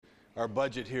our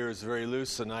budget here is very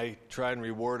loose, and I try and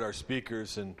reward our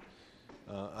speakers, and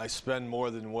I spend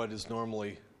more than what is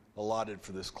normally allotted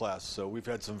for this class. So we've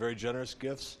had some very generous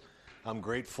gifts. I'm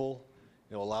grateful.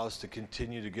 It'll allow us to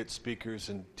continue to get speakers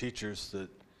and teachers that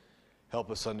help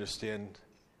us understand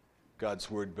God's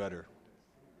Word better.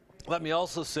 Let me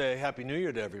also say Happy New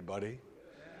Year to everybody.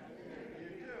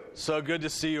 So good to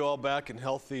see you all back and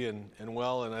healthy and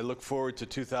well, and I look forward to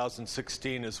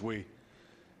 2016 as we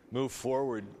move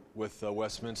forward with the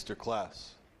Westminster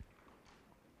class.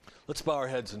 Let's bow our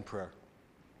heads in prayer.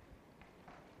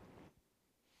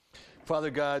 Father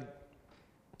God,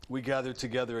 we gather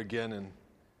together again and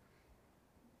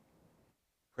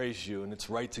praise you, and it's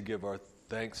right to give our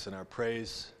thanks and our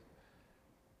praise,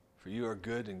 for you are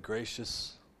good and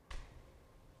gracious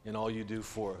in all you do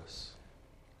for us.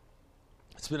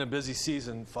 It's been a busy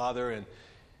season, Father, and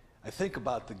I think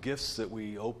about the gifts that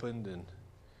we opened and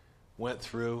went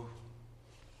through,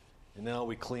 and now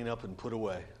we clean up and put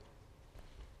away.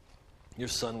 Your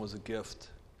son was a gift.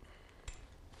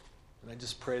 And I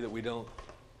just pray that we don't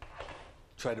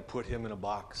try to put him in a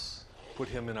box, put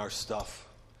him in our stuff,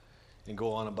 and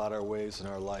go on about our ways in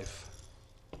our life.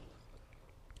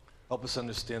 Help us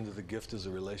understand that the gift is a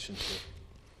relationship.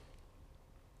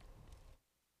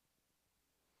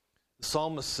 The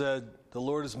psalmist said, "The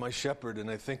Lord is my shepherd,"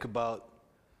 and I think about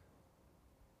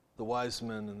the wise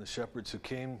men and the shepherds who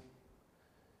came and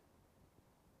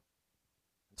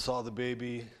saw the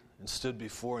baby and stood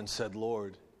before and said,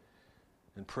 "Lord,"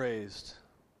 and praised.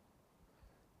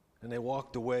 And they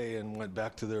walked away and went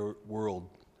back to their world.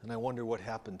 And I wonder what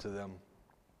happened to them.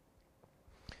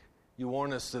 You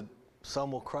warn us that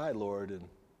some will cry, Lord, and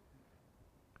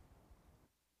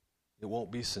it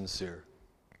won't be sincere.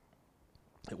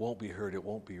 It won't be heard. It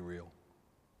won't be real.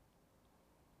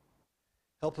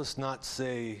 Help us not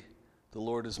say, "The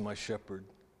Lord is my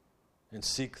shepherd," and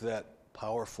seek that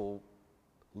powerful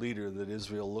leader that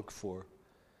Israel looked for.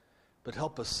 But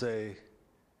help us say,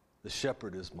 "The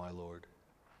shepherd is my Lord."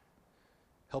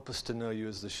 Help us to know you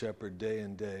as the shepherd day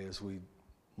and day as we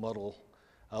muddle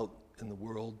out in the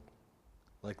world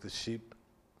like the sheep.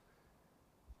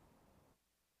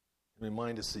 And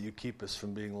remind us that you keep us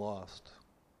from being lost.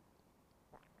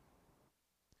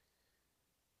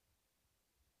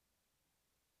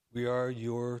 We are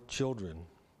your children.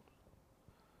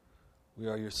 We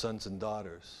are your sons and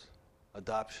daughters.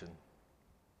 Adoption.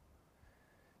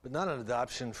 But not an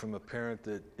adoption from a parent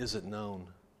that isn't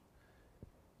known.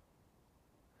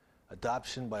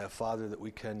 Adoption by a Father that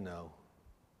we can know.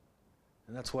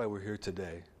 And that's why we're here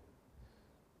today.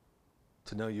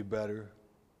 To know you better.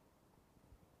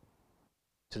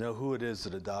 To know who it is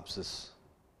that adopts us.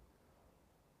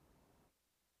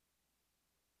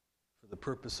 For the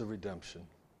purpose of redemption.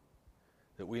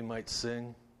 That we might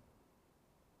sing,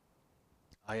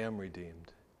 "I am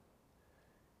redeemed."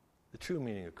 The true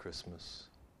meaning of Christmas.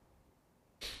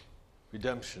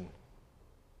 Redemption.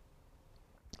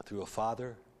 Through a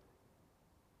Father,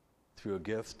 through a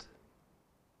gift,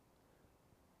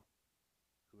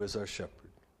 who is our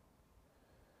shepherd.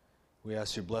 We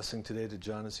ask your blessing today to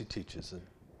John as he teaches, and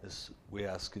this we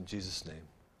ask in Jesus' name.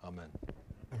 Amen.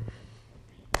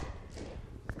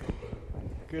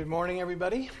 Good morning,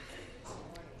 everybody.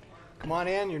 Come on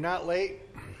in, you're not late.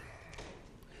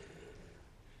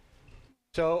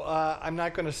 So I'm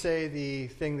not going to say the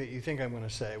thing that you think I'm going to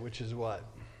say, which is what?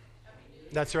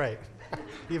 That's right.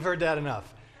 You've heard that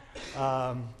enough.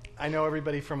 I know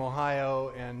everybody from Ohio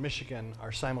and Michigan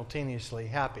are simultaneously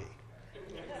happy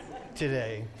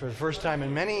today for the first time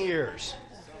in many years.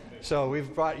 So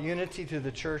we've brought unity to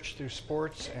the church through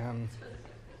sports. And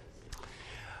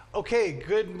okay,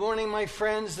 good morning, my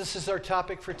friends. This is our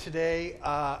topic for today.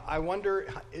 I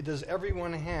wonder, does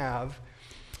everyone have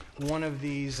one of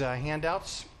these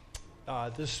handouts?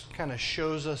 This kind of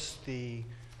shows us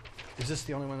is this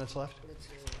the only one that's left?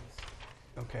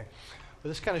 Okay. Well,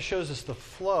 this kind of shows us the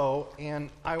flow, and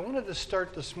I wanted to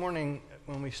start this morning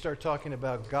when we start talking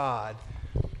about God.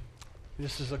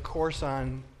 This is a course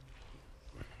on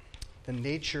the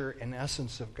nature and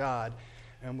essence of God,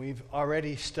 and we've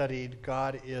already studied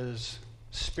God is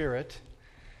spirit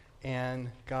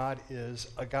and God is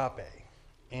agape.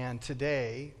 And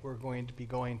today we're going to be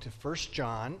going to 1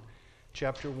 John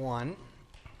chapter 1,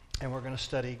 and we're going to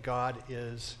study God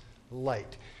is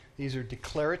light. These are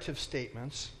declarative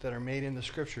statements that are made in the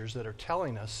scriptures that are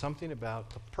telling us something about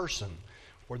the person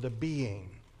or the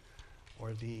being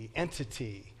or the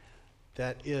entity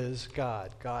that is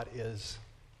God. God is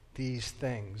these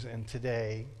things, and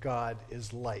today God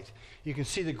is light. You can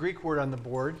see the Greek word on the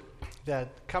board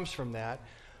that comes from that,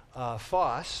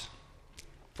 phos.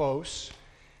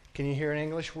 Can you hear an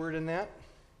English word in that?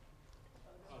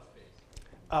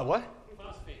 What?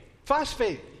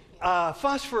 Phosphate.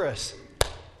 Phosphorus.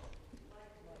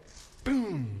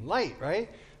 Boom. Light, right?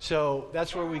 So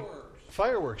that's where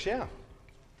Fireworks, yeah.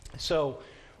 So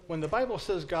when the Bible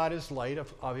says God is light,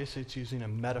 obviously it's using a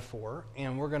metaphor,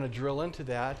 and we're going to drill into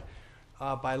that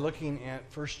by looking at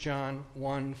 1 John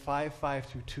 1, 5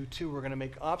 through 2. We're going to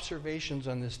make observations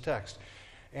on this text.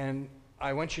 And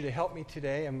I want you to help me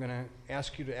today. I'm going to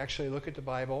ask you to actually look at the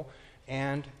Bible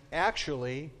and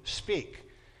actually speak.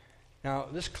 Now,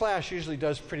 this class usually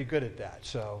does pretty good at that,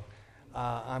 so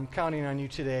I'm counting on you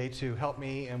today to help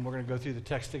me, and we're going to go through the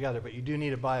text together, but you do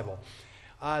need a Bible.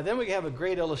 Then we have a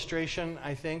great illustration,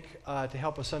 I think, to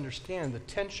help us understand the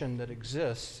tension that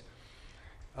exists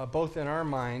both in our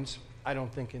minds, I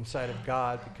don't think inside of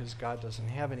God, because God doesn't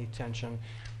have any tension,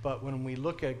 but when we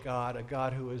look at God, a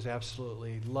God who is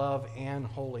absolutely love and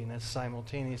holiness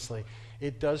simultaneously,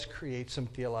 it does create some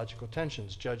theological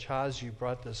tensions. Judge Haas, you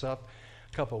brought this up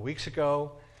a couple of weeks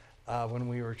ago when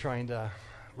we were trying to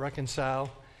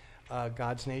reconcile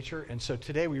God's nature, and so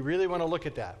today we really want to look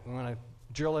at that. We want to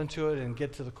drill into it and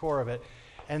get to the core of it.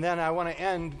 And then I want to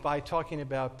end by talking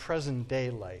about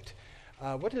present-day light.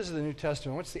 What is the New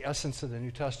Testament? What's the essence of the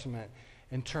New Testament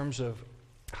in terms of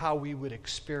how we would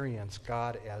experience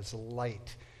God as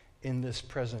light in this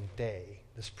present day,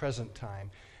 this present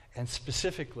time, and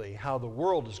specifically how the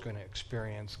world is going to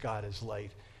experience God as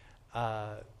light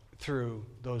through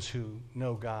those who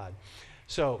know God.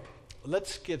 So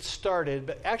let's get started.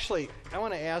 But actually, I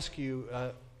want to ask you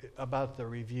about the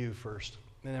review first,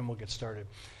 and then we'll get started.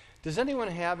 Does anyone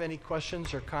have any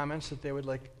questions or comments that they would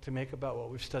like to make about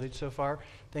what we've studied so far?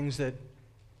 Things that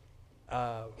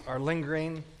are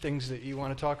lingering, things that you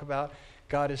want to talk about?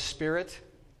 God is spirit.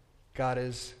 God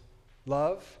is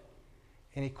love.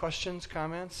 Any questions,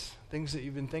 comments, things that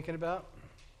you've been thinking about?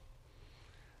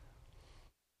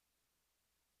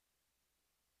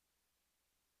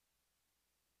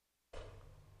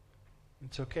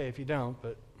 It's okay if you don't,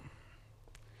 but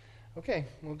okay,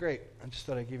 well, great. I just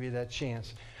thought I'd give you that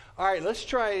chance. All right, let's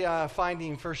try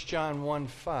finding 1 John 1,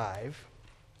 5,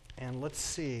 and let's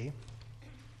see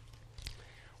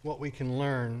what we can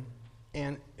learn.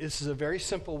 And this is a very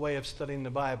simple way of studying the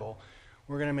Bible.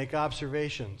 We're going to make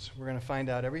observations. We're going to find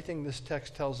out everything this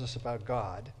text tells us about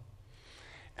God,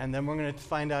 and then we're going to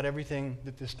find out everything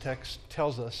that this text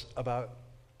tells us about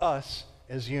us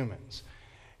as humans.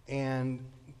 And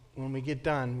when we get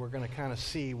done, we're going to kind of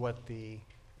see what the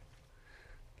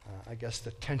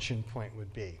the tension point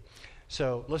would be.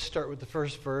 So let's start with the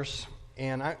first verse,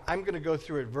 and I'm going to go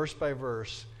through it verse by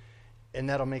verse, and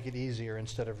that'll make it easier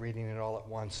instead of reading it all at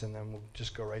once, and then we'll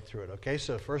just go right through it. Okay,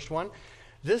 so first one.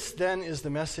 This then is the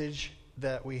message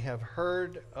that we have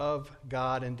heard of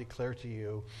God and declare to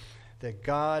you, that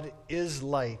God is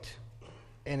light,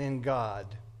 and in God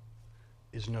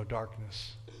is no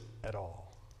darkness at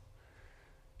all.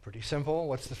 Pretty simple.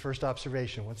 What's the first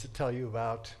observation? What's it tell you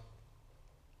about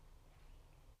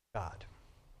God?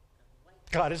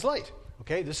 God is light.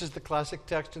 Okay, this is the classic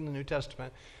text in the New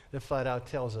Testament that flat out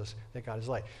tells us that God is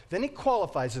light. Then he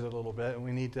qualifies it a little bit, and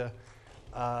we need to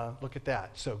look at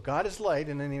that. So God is light,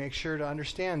 and then he makes sure to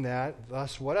understand that.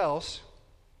 Thus, what else?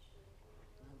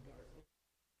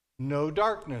 No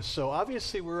darkness. So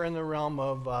obviously we're in the realm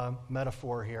of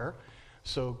metaphor here.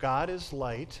 So God is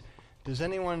light. Does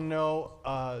anyone know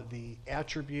the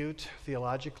attribute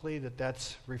theologically that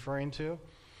that's referring to?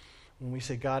 When we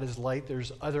say God is light,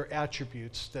 there's other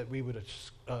attributes that we would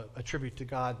attribute to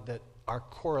God that are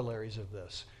corollaries of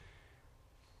this.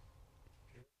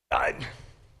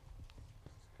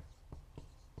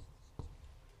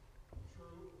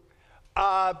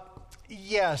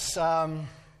 Yes.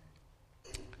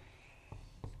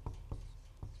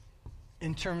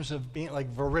 In terms of being like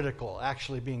veridical,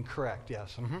 actually being correct,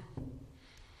 yes. Mm-hmm.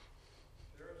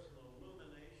 There is an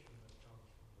illumination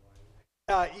that comes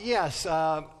from light. Yes.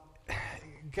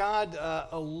 God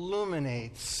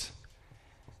illuminates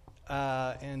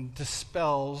and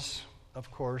dispels, of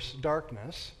course,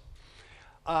 darkness.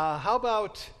 How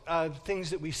about things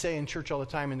that we say in church all the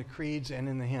time in the creeds and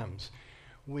in the hymns?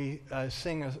 We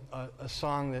sing a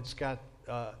song that's got,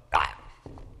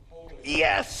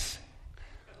 yes!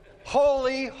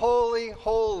 Holy, holy,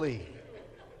 holy.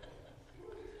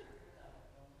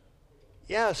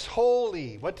 Yes,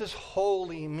 holy. What does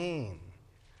holy mean?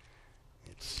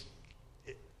 It's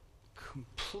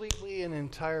completely and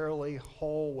entirely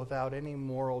whole without any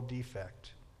moral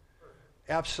defect.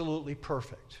 Absolutely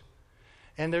perfect.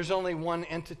 And there's only one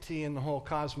entity in the whole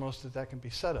cosmos that can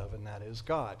be said of, and that is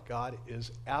God. God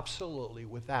is absolutely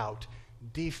without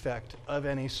defect of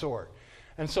any sort.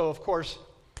 And so, of course,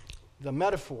 the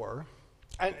metaphor,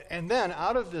 and then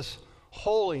out of this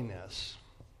holiness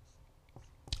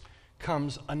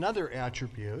comes another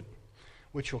attribute,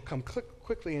 which will come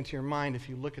quickly into your mind if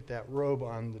you look at that robe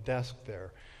on the desk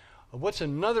there. What's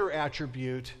another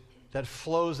attribute that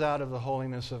flows out of the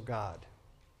holiness of God?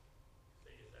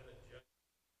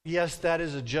 Yes, that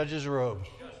is a judge's robe.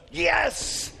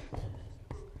 Yes!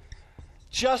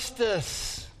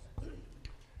 Justice.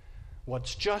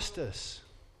 What's justice?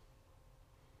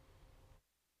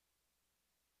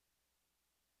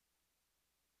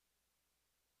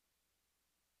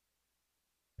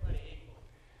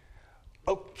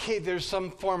 Okay, there's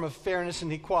some form of fairness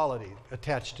and equality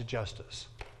attached to justice.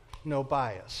 No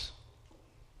bias.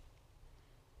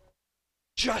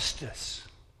 Justice.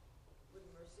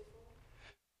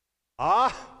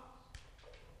 Ah,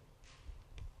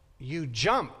 you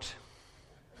jumped.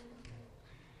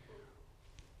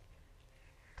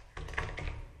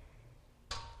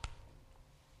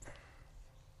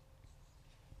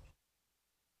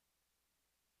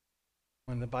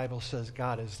 When the Bible says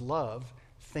God is love,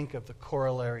 think of the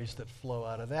corollaries that flow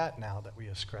out of that now that we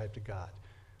ascribe to God.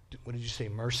 What did you say?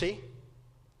 Mercy?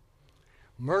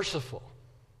 Merciful.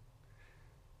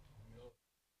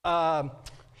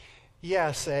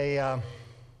 Yes, a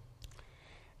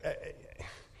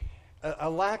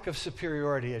lack of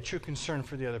superiority, a true concern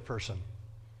for the other person.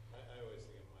 I always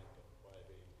think of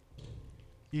Micah 5:8.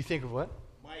 You think of what?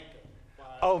 Micah 5.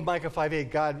 Oh, Micah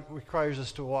 5:8. God requires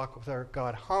us to walk with our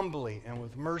God humbly and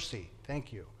with mercy.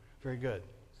 Thank you. Very good.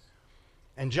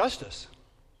 And justice.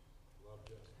 Love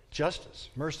justice. Justice,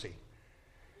 mercy.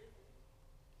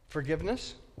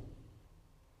 Forgiveness.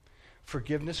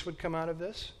 Forgiveness would come out of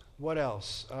this. What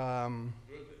else?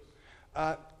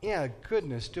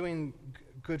 Goodness, doing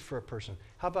good for a person.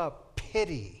 How about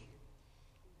pity?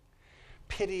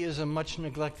 Pity is a much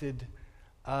neglected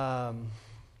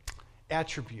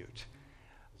attribute.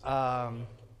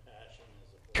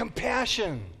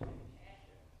 Compassion.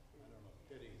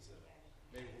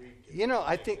 You know,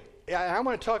 I think I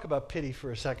want to talk about pity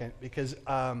for a second because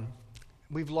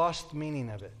we've lost the meaning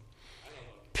of it.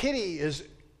 Pity is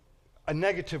a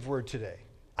negative word today.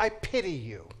 I pity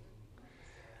you.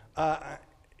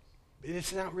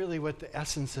 It's not really what the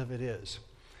essence of it is.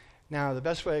 Now, the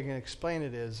best way I can explain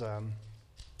it is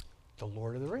the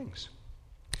Lord of the Rings.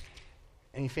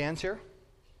 Any fans here?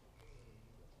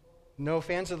 No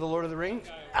fans of the Lord of the Rings?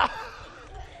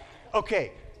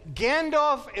 Okay.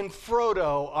 Gandalf and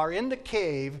Frodo are in the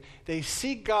cave. They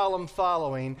see Gollum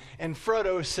following, and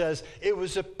Frodo says, it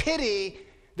was a pity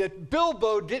that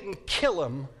Bilbo didn't kill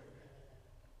him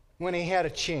when he had a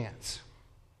chance.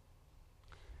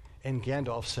 And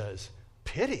Gandalf says,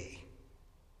 pity?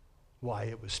 Why,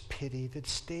 it was pity that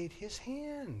stayed his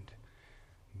hand.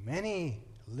 Many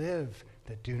live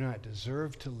that do not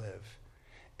deserve to live,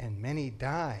 and many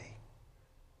die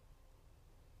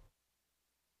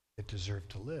that deserve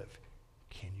to live.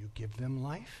 Can you give them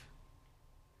life?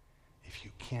 If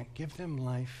you can't give them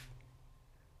life,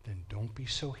 then don't be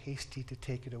so hasty to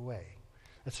take it away.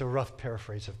 That's a rough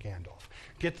paraphrase of Gandalf.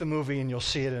 Get the movie and you'll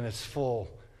see it in its full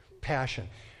passion.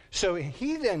 So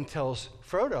he then tells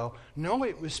Frodo, no,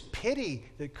 it was pity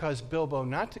that caused Bilbo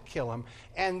not to kill him,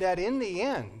 and that in the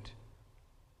end,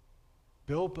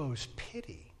 Bilbo's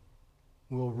pity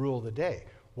will rule the day.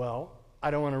 Well,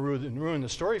 I don't want to ruin the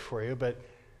story for you, but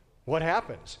what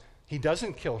happens? He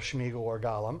doesn't kill Sméagol or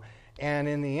Gollum, and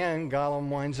in the end, Gollum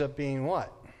winds up being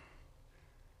what?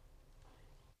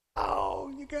 Oh,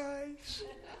 you guys.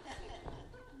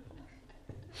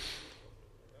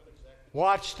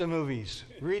 Watch the movies.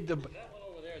 Read the...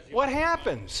 What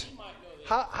happens?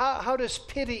 How does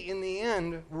pity in the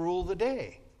end rule the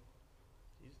day?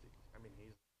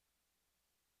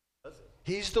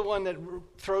 He's the one that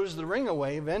throws the ring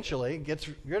away eventually, gets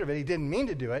rid of it. He didn't mean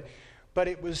to do it, but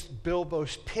it was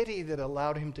Bilbo's pity that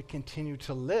allowed him to continue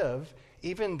to live,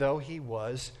 even though he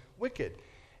was wicked.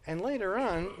 And later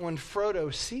on, when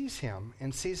Frodo sees him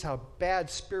and sees how bad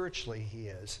spiritually he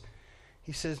is,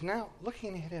 he says, now,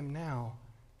 looking at him now,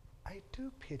 I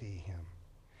do pity him.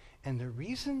 And the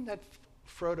reason that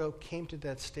Frodo came to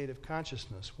that state of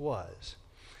consciousness was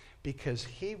because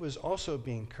he was also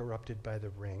being corrupted by the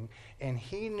ring, and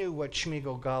he knew what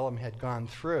Sméagol Gollum had gone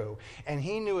through, and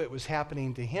he knew it was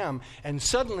happening to him. And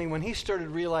suddenly, when he started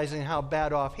realizing how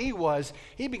bad off he was,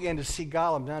 he began to see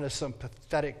Gollum not as some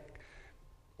pathetic,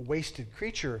 wasted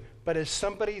creature, but as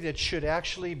somebody that should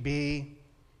actually be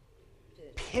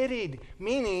pitied.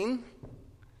 Meaning,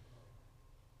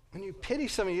 when you pity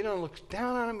somebody, you don't look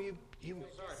down on them.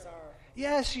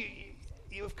 Yes,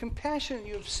 you have compassion,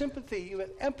 you have sympathy, you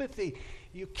have empathy,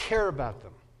 you care about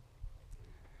them.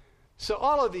 So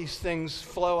all of these things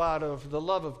flow out of the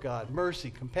love of God: mercy,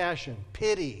 compassion,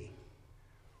 pity.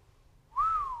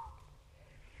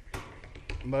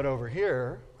 But over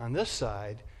here, on this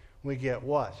side, we get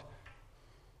what?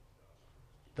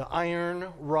 The iron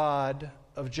rod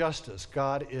of justice.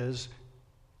 God is,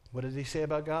 what did he say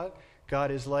about God? God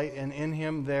is light, and in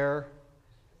him there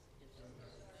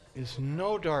is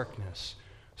no darkness.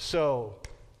 So,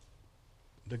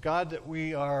 the God that we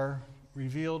have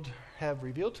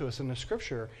revealed to us in the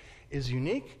Scripture is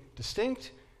unique,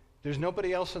 distinct. There's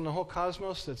nobody else in the whole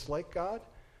cosmos that's like God.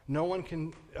 No one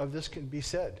can be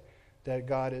said that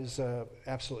God is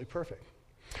absolutely perfect.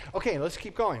 Okay, let's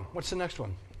keep going. What's the next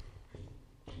one?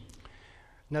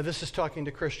 Now, this is talking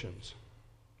to Christians.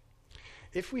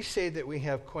 If we say that we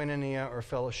have koinonia or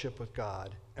fellowship with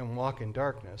God and walk in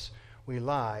darkness, we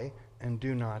lie and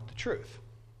do not the truth.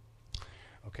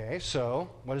 Okay, so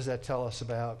what does that tell us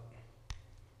about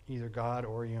either God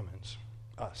or humans?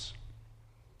 Us.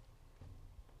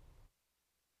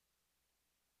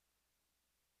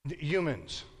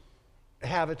 Humans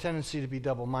have a tendency to be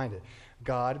double-minded.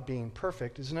 God, being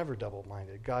perfect, is never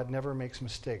double-minded. God never makes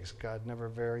mistakes. God never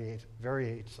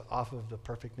variates off of the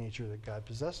perfect nature that God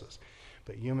possesses.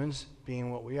 But humans,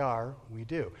 being what we are, we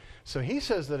do. So he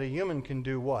says that a human can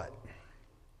do what?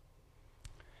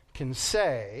 Can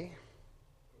say,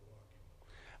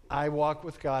 I walk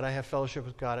with God, I have fellowship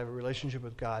with God, I have a relationship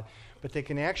with God, but they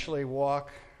can actually walk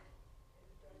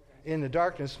in the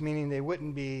darkness, meaning they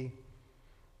wouldn't be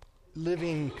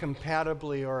living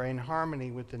compatibly or in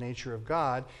harmony with the nature of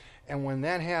God. And when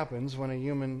that happens, when a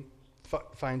human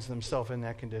finds themselves in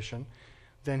that condition,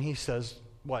 then he says,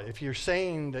 what? If you're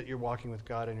saying that you're walking with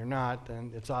God and you're not,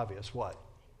 then it's obvious. What?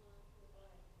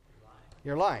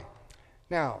 You're lying.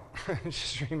 Now,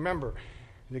 just remember,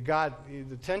 the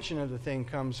tension of the thing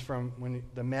comes from when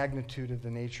the magnitude of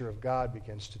the nature of God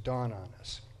begins to dawn on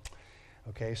us.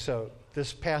 Okay, so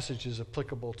this passage is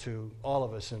applicable to all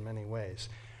of us in many ways.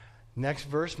 Next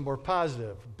verse, more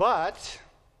positive. But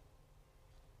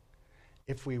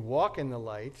if we walk in the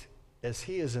light, as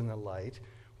he is in the light,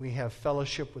 we have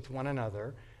fellowship with one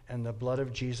another, and the blood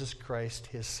of Jesus Christ,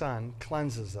 his Son,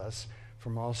 cleanses us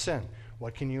from all sin.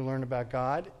 What can you learn about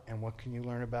God, and what can you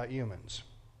learn about humans?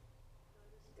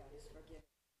 God is forgiving.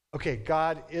 Okay,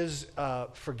 God is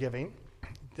forgiving.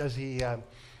 Does he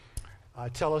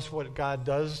tell us what God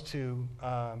does to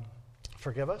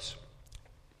forgive us?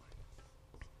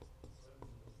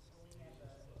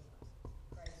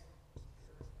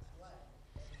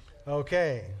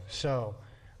 Okay, so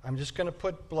I'm just going to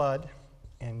put blood,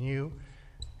 and you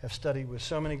have studied with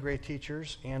so many great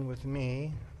teachers and with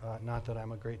me. Not that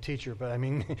I'm a great teacher, but I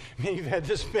mean, you've had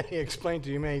this many explained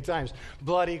to you many times.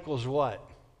 Blood equals what?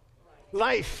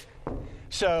 Life.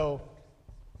 So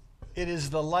it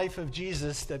is the life of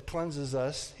Jesus that cleanses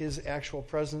us, his actual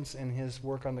presence and his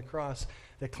work on the cross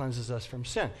that cleanses us from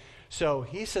sin. So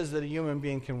he says that a human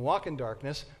being can walk in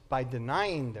darkness by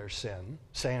denying their sin,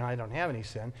 saying, I don't have any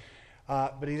sin.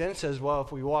 But he then says, well,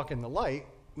 if we walk in the light,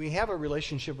 we have a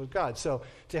relationship with God. So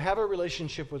to have a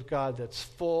relationship with God that's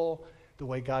full the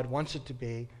way God wants it to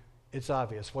be, it's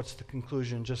obvious. What's the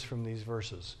conclusion just from these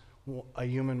verses? A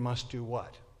human must do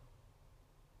what?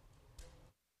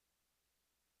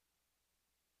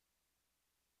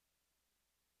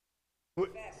 We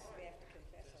have to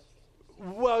confess our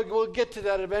sins. Well, we'll get to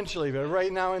that eventually, but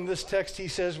right now in this text he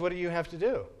says, what do you have to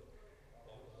do?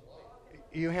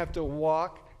 You have to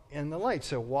walk in the light.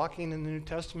 So walking in the New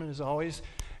Testament is always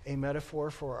a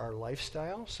metaphor for our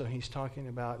lifestyle. So he's talking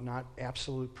about not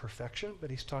absolute perfection, but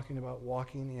he's talking about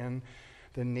walking in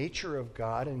the nature of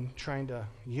God and trying to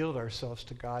yield ourselves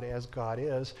to God as God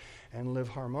is and live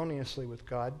harmoniously with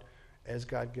God as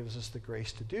God gives us the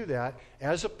grace to do that,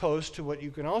 as opposed to what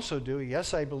you can also do.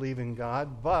 Yes, I believe in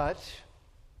God, but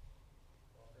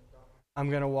I'm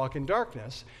going to walk in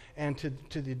darkness. And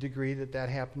to the degree that that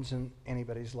happens in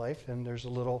anybody's life, then there's a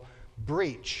little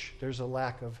breach. There's a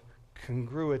lack of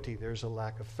congruity. There's a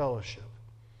lack of fellowship.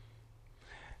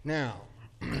 Now,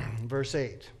 verse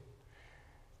 8.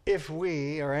 If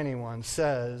we, or anyone,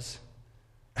 says,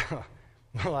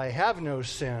 well, I have no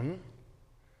sin,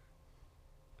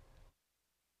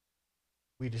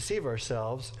 we deceive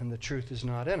ourselves and the truth is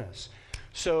not in us.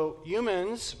 So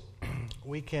humans,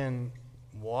 we can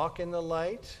walk in the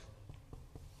light.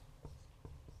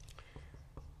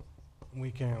 We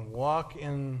can walk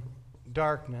in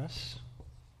darkness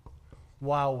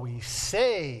while we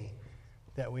say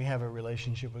that we have a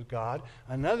relationship with God.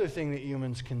 Another thing that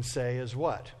humans can say is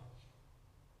what?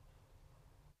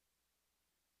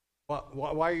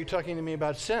 Why are you talking to me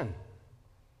about sin?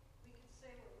 We can say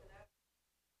we're without.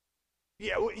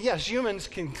 Yes, humans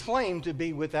can claim to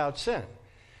be without sin.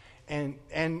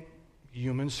 And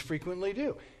humans frequently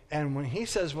do. And when he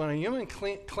says when a human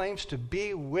claims to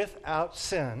be without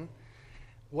sin,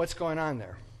 what's going on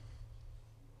there?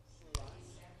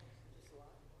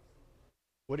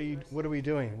 What are we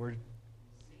doing?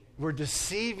 We're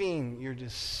deceiving. You're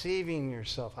deceiving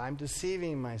yourself. I'm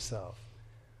deceiving myself.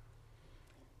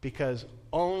 Because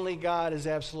only God is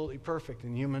absolutely perfect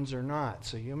and humans are not.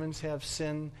 So humans have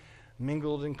sin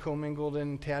mingled and commingled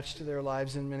and attached to their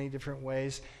lives in many different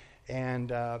ways.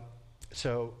 And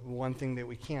so one thing that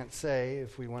we can't say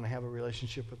if we want to have a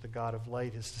relationship with the God of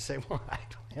light is to say, well, I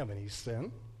don't have any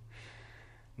sin.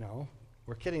 No,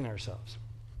 we're kidding ourselves.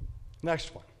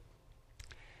 Next one.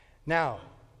 Now,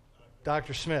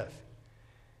 Dr. Smith,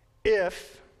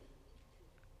 if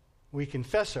we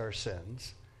confess our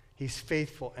sins, he's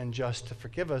faithful and just to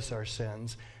forgive us our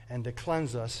sins and to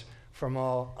cleanse us from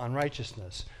all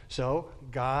unrighteousness. So,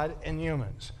 God and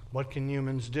humans. What can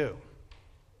humans do?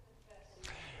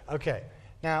 Okay.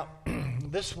 Now,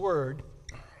 this word,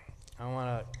 I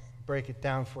want to break it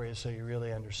down for you so you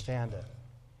really understand it.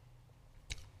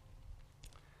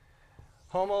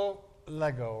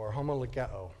 Homolego or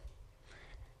homologeo.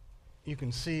 You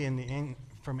can see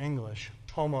from English,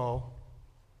 homo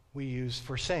we use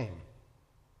for same.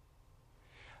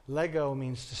 Lego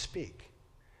means to speak.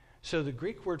 So the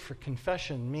Greek word for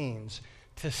confession means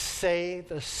to say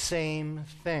the same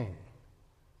thing.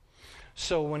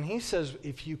 So when he says,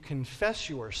 if you confess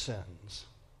your sins,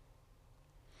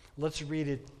 let's read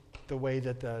it the way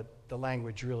that the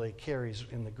language really carries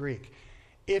in the Greek.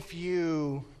 If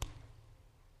you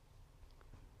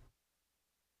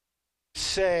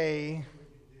say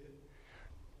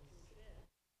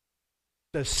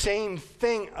the same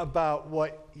thing about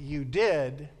what you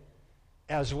did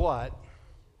as what?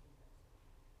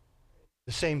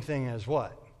 The same thing as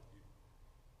what?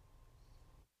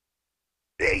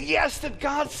 Yes, that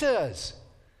God says.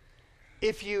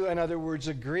 If you, in other words,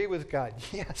 agree with God,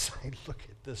 yes, I look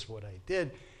at this, what I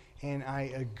did, and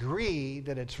I agree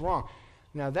that it's wrong.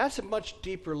 Now, that's a much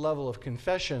deeper level of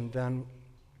confession than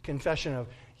confession of,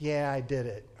 yeah, I did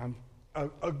it. I'm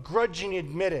a grudging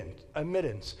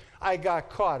admittance. I got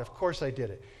caught. Of course I did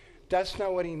it. That's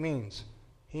not what he means.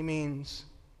 He means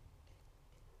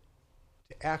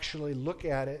to actually look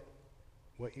at it,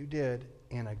 what you did,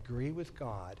 and agree with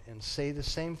God and say the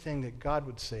same thing that God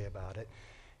would say about it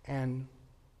and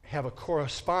have a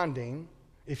corresponding,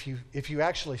 if you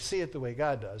actually see it the way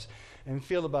God does and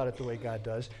feel about it the way God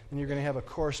does, then you're going to have a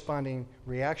corresponding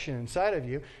reaction inside of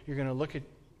you. You're going to look at,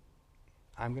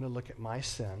 I'm going to look at my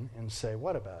sin and say,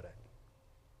 what about it?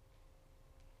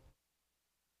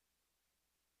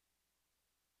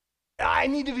 I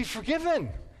need to be forgiven.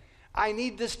 I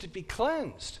need this to be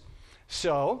cleansed.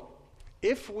 So,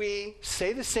 if we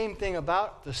say the same thing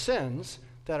about the sins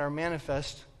that are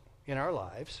manifest in our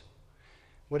lives,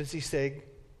 what does he say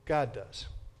God does?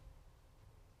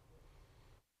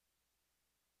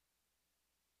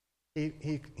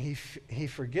 He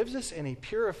forgives us and he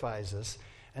purifies us.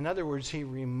 In other words, he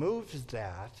removes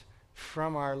that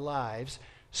from our lives.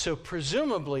 So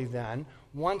presumably then,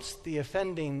 once the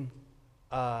offending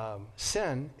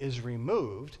sin is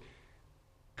removed,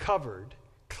 covered,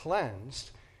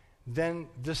 cleansed, then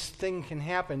this thing can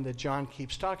happen that John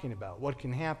keeps talking about. What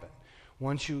can happen?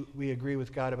 Once we agree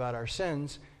with God about our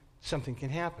sins, something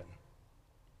can happen.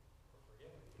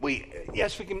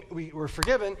 We're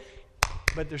forgiven,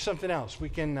 but there's something else. We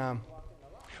can,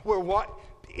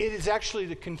 it is actually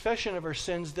the confession of our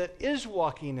sins that is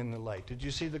walking in the light. Did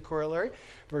you see the corollary?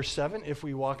 Verse 7, if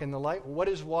we walk in the light. What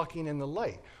is walking in the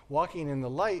light? Walking in the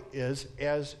light is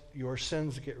as your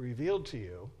sins get revealed to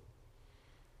you,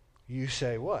 you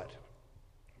say what?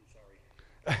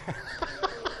 I'm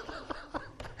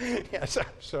sorry. Yes, I'm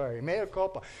sorry. Mea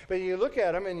culpa. But you look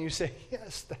at them and you say,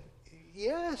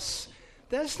 yes,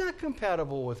 that's not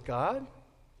compatible with God.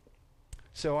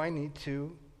 So I need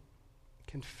to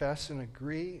confess and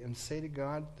agree and say to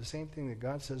God the same thing that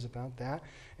God says about that.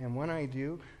 And when I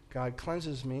do, God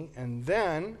cleanses me. And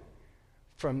then,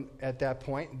 at that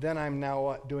point, then I'm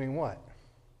now doing what?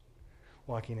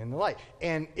 Walking in the light.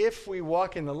 And if we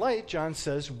walk in the light, John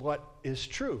says, what is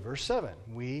true? Verse 7,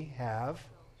 we have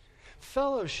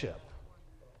fellowship,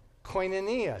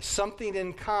 koinonia, something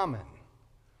in common,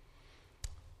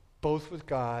 both with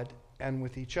God and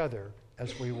with each other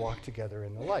as we walk together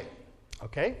in the light.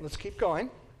 Okay, let's keep going.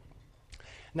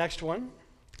 Next one.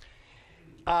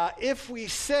 If we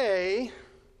say,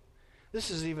 this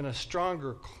is even a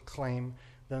stronger claim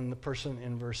than the person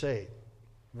in verse 8.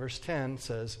 Verse 10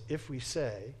 says, if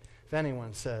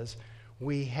anyone says,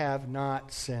 We have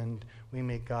not sinned. We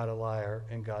make God a liar,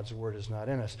 and God's word is not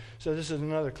in us. So this is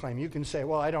another claim. You can say,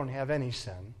 well, I don't have any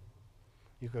sin.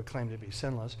 You could claim to be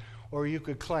sinless. Or you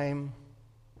could claim,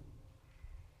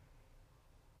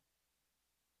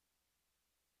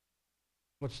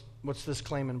 what's this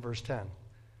claim in verse 10?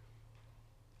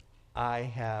 I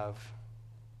have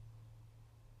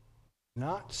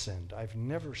not sinned. I've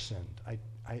never sinned.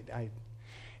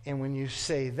 And when you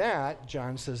say that,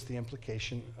 John says the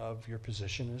implication of your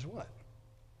position is what?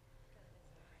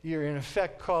 You're in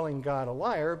effect calling God a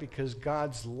liar because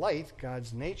God's light,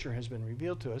 God's nature has been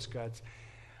revealed to us. God's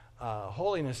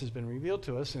holiness has been revealed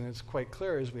to us, and it's quite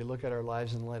clear as we look at our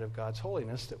lives in light of God's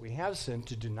holiness that we have sinned.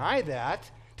 To deny that,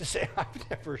 to say I've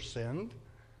never sinned,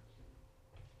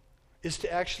 is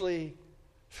to actually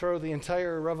throw the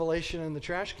entire revelation in the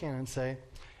trash can and say,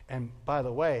 and by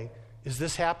the way, is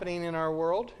this happening in our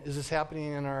world? Is this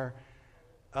happening in our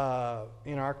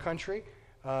country?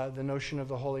 The notion of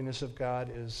the holiness of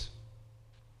God is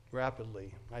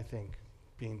rapidly, I think,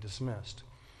 being dismissed.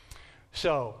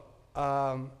 So,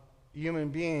 human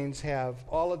beings have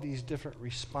all of these different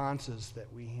responses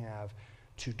that we have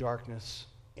to darkness,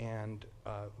 and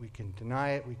we can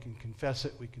deny it, we can confess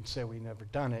it, we can say we've never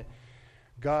done it.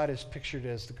 God is pictured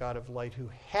as the God of light who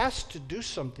has to do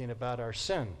something about our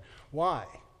sin. Why?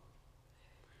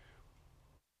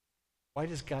 Why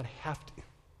does God have to?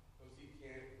 Because he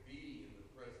can't be in the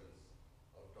presence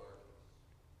of darkness.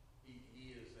 He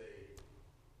is a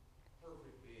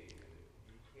perfect being, and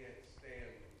he can't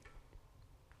stand.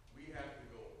 We have to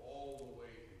go all the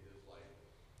way to his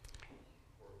likeness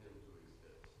for him to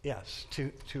exist. Yes,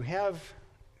 to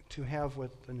have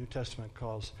what the New Testament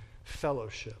calls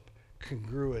fellowship,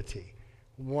 congruity,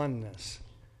 oneness,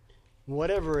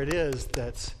 whatever it is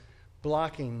that's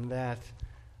blocking that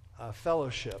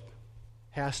fellowship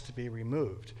has to be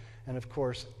removed. And of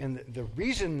course, the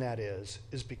reason that is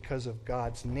because of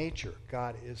God's nature.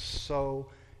 God is so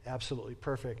absolutely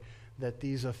perfect that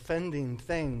these offending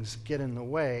things get in the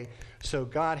way. So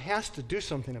God has to do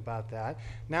something about that.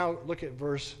 Now look at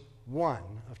verse 1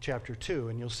 of chapter 2,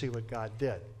 and you'll see what God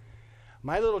did.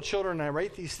 My little children, I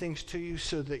write these things to you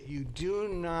so that you do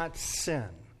not sin.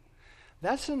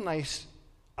 That's a nice,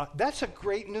 that's a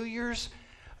great New Year's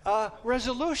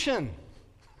resolution.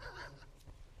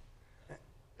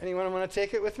 Anyone want to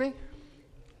take it with me?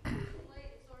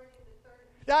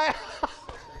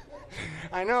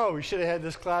 I know, we should have had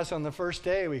this class on the first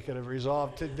day. We could have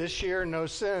resolved to this year, no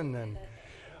sin. Then,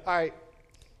 all right.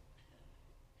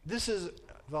 This is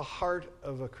the heart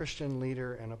of a Christian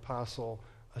leader and apostle,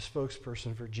 a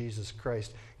spokesperson for Jesus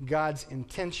Christ. God's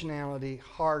intentionality,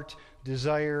 heart,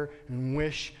 desire, and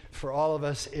wish for all of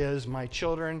us is, my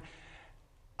children,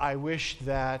 I wish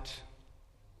that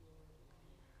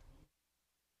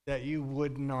you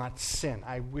would not sin.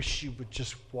 I wish you would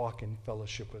just walk in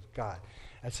fellowship with God.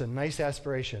 That's a nice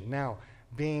aspiration. Now,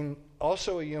 being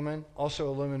also a human, also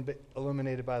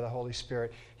illuminated by the Holy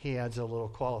Spirit, he adds a little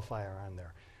qualifier on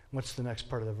there. What's the next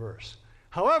part of the verse?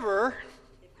 However,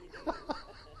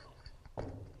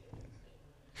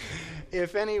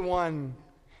 if anyone,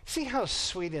 see how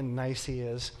sweet and nice he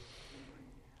is?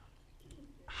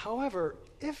 However,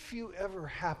 if you ever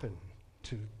happen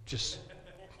to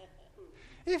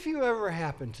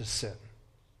sin.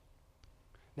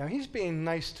 Now, he's being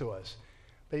nice to us,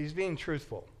 but he's being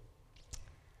truthful.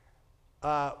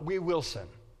 We will sin.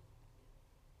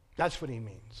 That's what he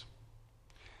means.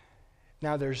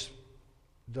 Now, there's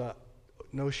the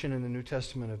notion in the New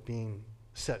Testament of being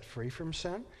set free from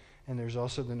sin, and there's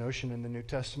also the notion in the New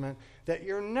Testament that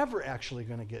you're never actually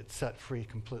going to get set free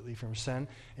completely from sin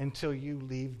until you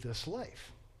leave this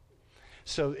life.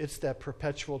 So it's that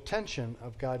perpetual tension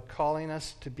of God calling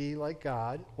us to be like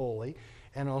God, holy,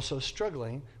 and also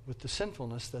struggling with the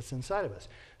sinfulness that's inside of us.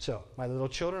 So, my little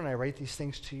children, I write these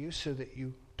things to you so that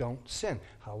you don't sin.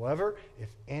 However, if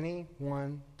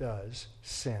anyone does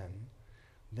sin,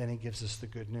 then he gives us the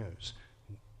good news.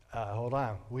 Hold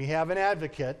on. We have an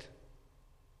advocate.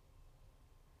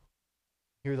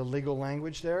 Hear the legal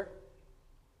language there?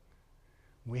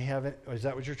 We have it. Is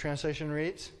that what your translation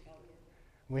reads?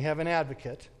 We have an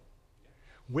advocate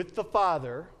with the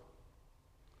Father,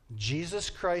 Jesus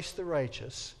Christ the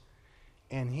righteous,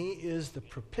 and he is the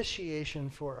propitiation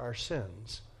for our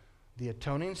sins, the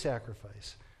atoning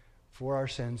sacrifice for our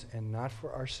sins, and not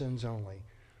for our sins only,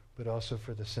 but also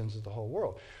for the sins of the whole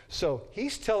world. So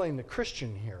he's telling the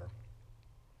Christian here,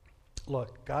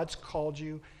 look, God's called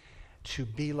you to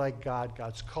be like God.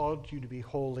 God's called you to be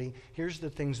holy. Here's the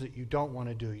things that you don't want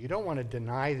to do. You don't want to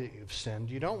deny that you've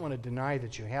sinned. You don't want to deny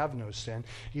that you have no sin.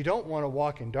 You don't want to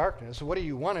walk in darkness. What do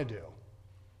you want to do?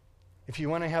 if you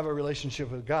want to have a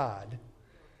relationship with God.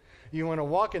 You want to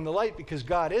walk in the light because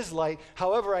God is light.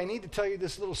 However, I need to tell you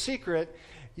this little secret.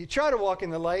 You try to walk in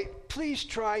the light, please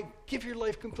try, give your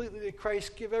life completely to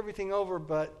Christ, give everything over,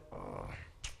 but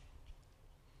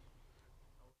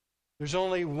there's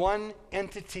only one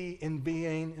entity in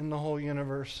being in the whole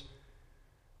universe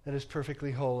that is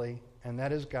perfectly holy, and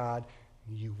that is God.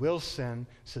 You will sin,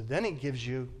 so then he gives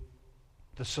you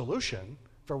the solution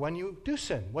for when you do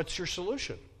sin. What's your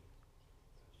solution?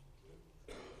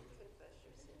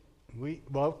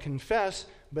 Confess,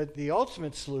 but the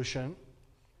ultimate solution,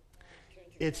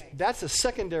 that's a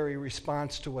secondary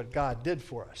response to what God did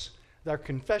for us. Our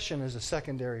confession is a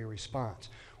secondary response.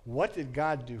 What did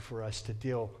God do for us to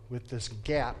deal with this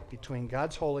gap between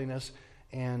God's holiness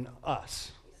and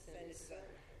us?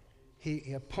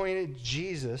 He appointed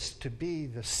Jesus to be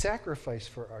the sacrifice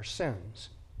for our sins.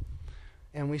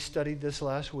 And we studied this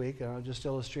last week, and I'll just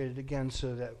illustrate it again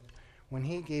so that when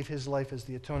he gave his life as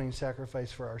the atoning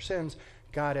sacrifice for our sins,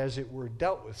 God, as it were,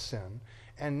 dealt with sin.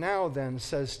 And now then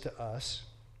says to us,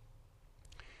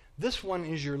 this one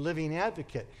is your living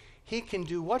advocate. He can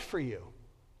do what for you?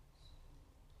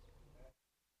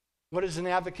 What does an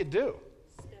advocate do?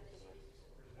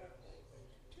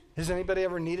 Has anybody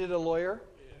ever needed a lawyer?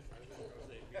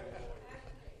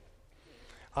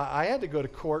 I had to go to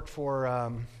court for,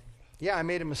 I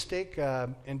made a mistake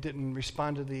and didn't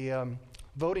respond to the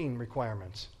voting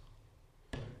requirements.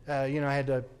 I had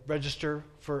to register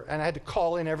and I had to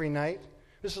call in every night.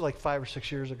 This is like 5 or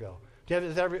 6 years ago. Do you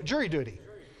have jury duty?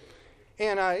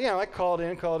 And I called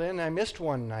in, and I missed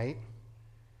one night.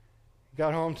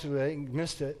 Got home too late,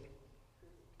 missed it.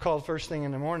 Called first thing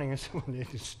in the morning. I said, well,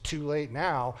 it's too late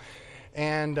now.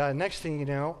 And next thing you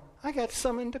know, I got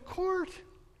summoned to court.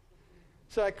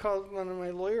 So I called one of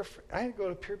my lawyers. I had to go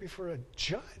appear before a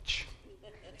judge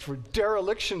for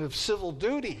dereliction of civil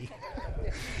duty.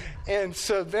 And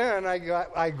so then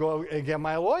I go and get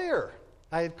my lawyer.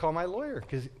 I had called my lawyer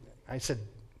because I said,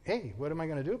 hey, what am I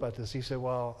going to do about this? He said,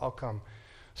 well, I'll come.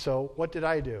 So what did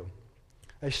I do?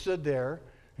 I stood there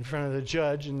in front of the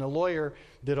judge, and the lawyer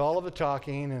did all of the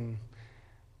talking and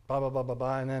blah, blah, blah, blah,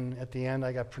 blah. And then at the end,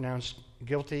 I got pronounced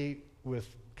guilty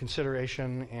with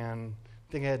consideration, and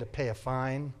I think I had to pay a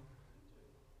fine.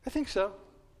 I think so.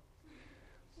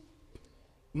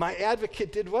 My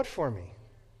advocate did what for me?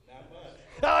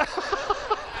 Not much.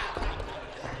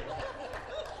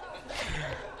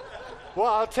 Well,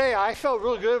 I'll tell you, I felt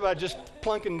real good about just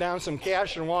plunking down some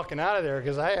cash and walking out of there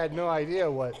because I had no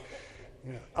idea what.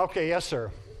 Okay, yes,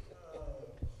 sir.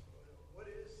 What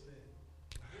is sin?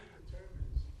 Who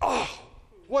determines? Oh,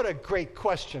 what a great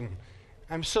question.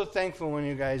 I'm so thankful when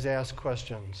you guys ask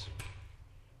questions.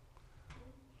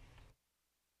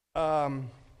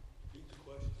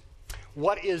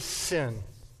 What is sin?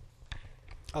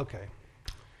 Okay.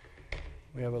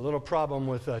 We have a little problem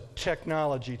with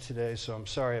technology today, so I'm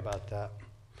sorry about that.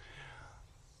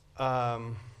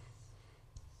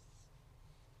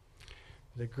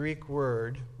 The Greek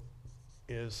word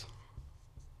is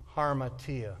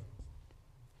harmatia.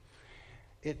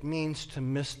 It means to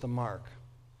miss the mark,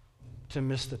 to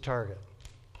miss the target.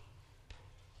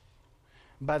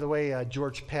 By the way,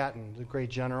 George Patton, the great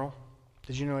general,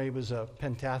 did you know he was a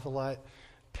pentathlon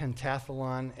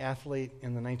athlete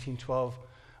in the 1912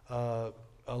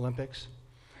 Olympics?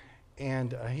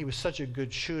 And he was such a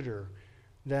good shooter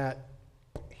that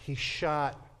he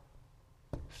shot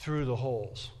through the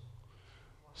holes,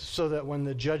 so that when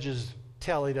the judges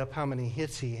tallied up how many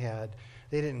hits he had,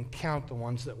 they didn't count the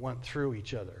ones that went through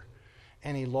each other.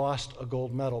 And he lost a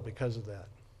gold medal because of that.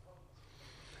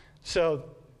 So,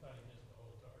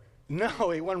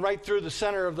 no, he went right through the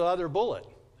center of the other bullet.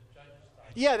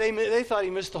 Yeah, they thought he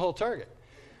missed the whole target.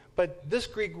 But this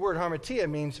Greek word, harmatia,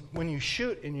 means when you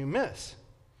shoot and you miss.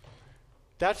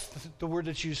 That's the word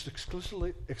that's used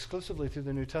exclusively through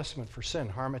the New Testament for sin,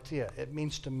 harmatia. It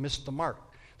means to miss the mark,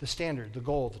 the standard, the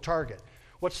goal, the target.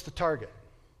 What's the target?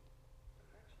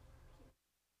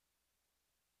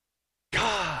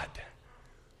 God.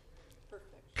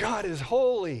 God is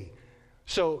holy.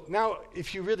 So now,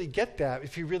 if you really get that,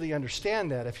 if you really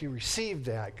understand that, if you receive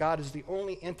that, God is the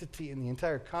only entity in the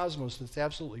entire cosmos that's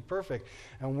absolutely perfect,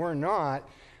 and we're not,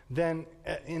 then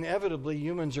inevitably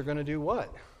humans are going to do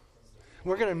what?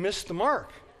 We're going to miss the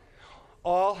mark.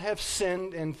 All have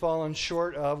sinned and fallen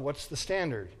short of, what's the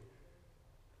standard?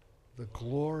 The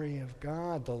glory of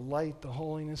God, the light, the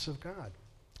holiness of God.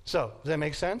 So, does that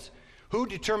make sense? Who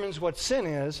determines what sin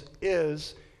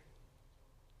is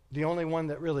the only one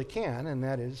that really can, and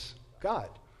that is God.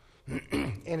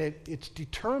 And it's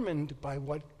determined by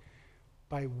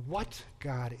what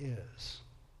God is,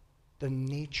 the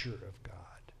nature of God.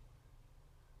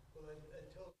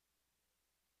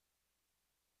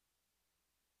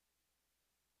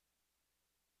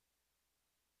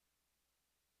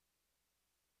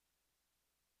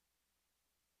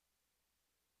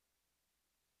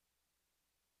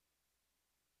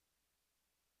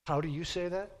 How do you say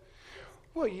that?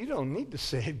 Well, you don't need to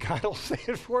say it. God will say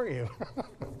it for you.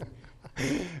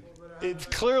 It's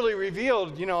clearly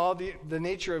revealed, all the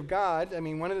nature of God. I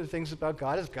mean, one of the things about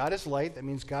God is light. That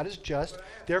means God is just.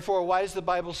 Therefore, why does the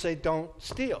Bible say don't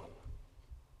steal?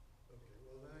 Okay,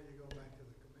 well, now you go back to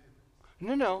the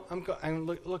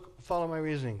commandments. No. Look, follow my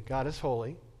reasoning. God is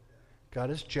holy. God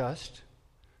is just.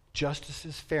 Justice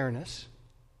is fairness,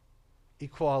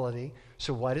 equality.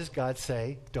 So why does God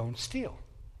say don't steal?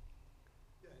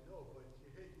 Yeah, I know, but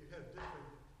you have different.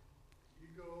 You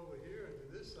go over here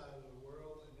to this side of the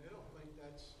world, and they don't think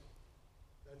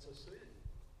that's a sin.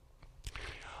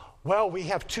 Well, we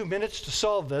have 2 minutes to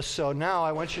solve this, so now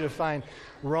I want you to find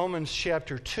Romans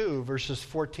chapter 2, verses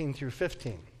 14 through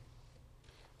 15.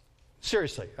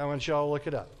 Seriously, I want you all to look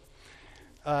it up.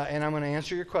 And I'm going to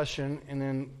answer your question, and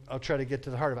then I'll try to get to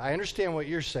the heart of it. I understand what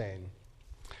you're saying,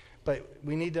 but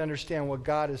we need to understand what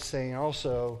God is saying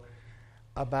also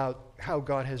about how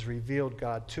God has revealed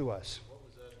God to us.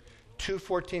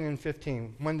 2:14 and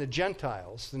 15. When the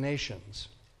Gentiles, the nations,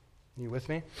 you with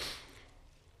me?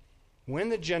 When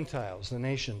the Gentiles, the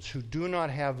nations who do not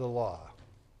have the law,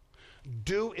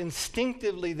 do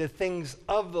instinctively the things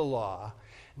of the law,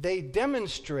 they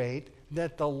demonstrate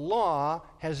that the law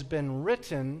has been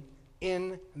written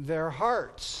in their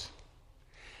hearts,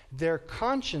 their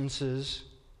consciences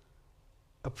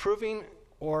approving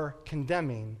or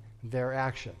condemning their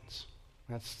actions.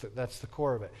 That's the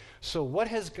core of it. So what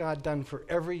has God done for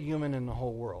every human in the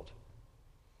whole world?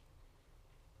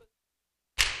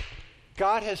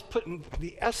 God has put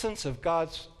the essence of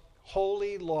God's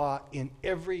holy law in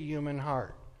every human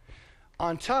heart.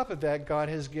 On top of that, God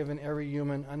has given every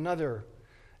human another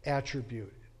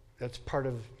attribute that's part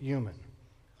of human.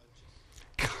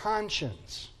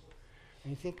 Conscience.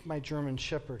 I think my German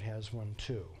Shepherd has one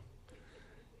too.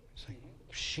 It's like,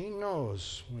 she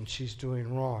knows when she's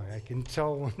doing wrong. I can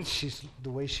tell when the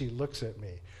way she looks at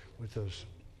me with those.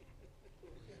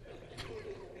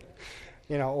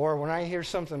 Or when I hear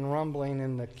something rumbling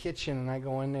in the kitchen and I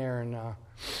go in there and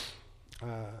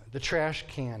the trash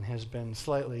can has been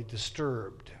slightly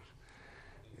disturbed.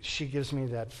 She gives me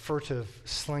that furtive,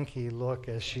 slinky look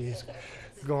as she's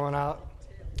going out.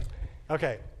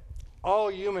 Okay,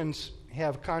 all humans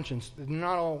have conscience. They're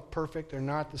not all perfect. They're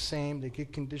not the same. They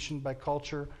get conditioned by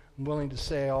culture. I'm willing to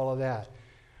say all of that.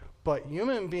 But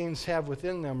human beings have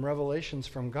within them revelations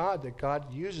from God that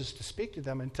God uses to speak to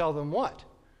them and tell them what?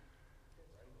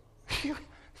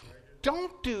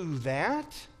 Don't do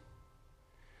that.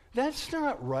 That's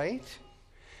not right.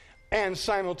 And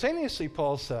simultaneously,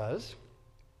 Paul says,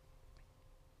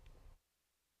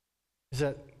 is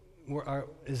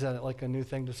that like a new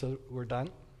thing to say we're done?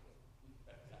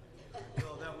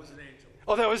 Well, that was an angel.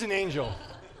 Oh, that was an angel.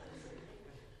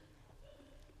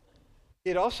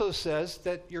 It also says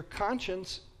that your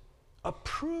conscience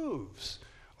approves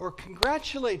or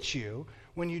congratulates you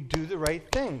when you do the right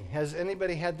thing. Has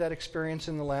anybody had that experience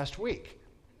in the last week?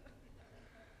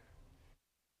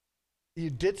 You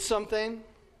did something,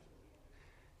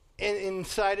 and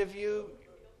inside of you,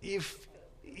 you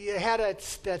had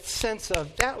that sense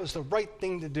of that was the right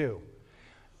thing to do.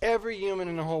 Every human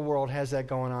in the whole world has that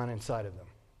going on inside of them.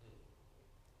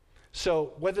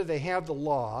 So whether they have the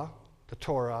law, the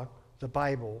Torah, the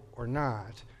Bible, or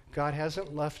not, God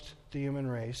hasn't left the human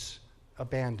race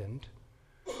abandoned.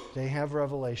 They have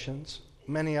revelations,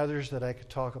 many others that I could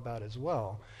talk about as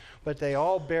well, but they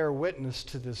all bear witness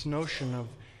to this notion of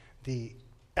the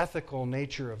ethical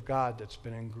nature of God that's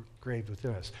been engraved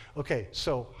within us. Okay,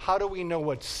 so how do we know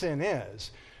what sin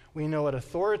is? We know it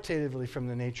authoritatively from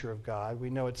the nature of God. We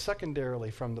know it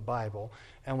secondarily from the Bible.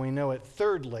 And we know it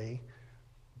thirdly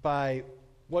by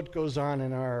what goes on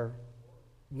in our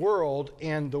world.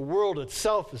 And the world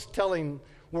itself is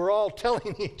we're all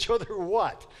telling each other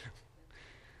what?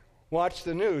 Watch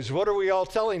the news. What are we all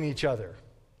telling each other?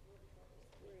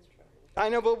 I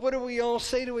know, but what do we all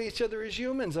say to each other as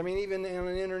humans? I mean, even on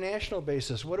an international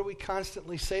basis, what do we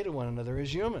constantly say to one another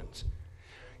as humans?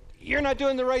 You're not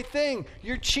doing the right thing.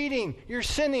 You're cheating. You're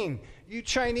sinning. You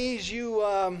Chinese,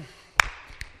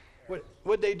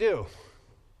 what'd they do?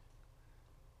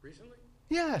 Recently?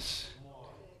 Yes.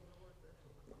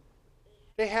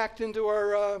 They hacked into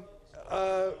our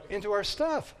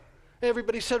stuff.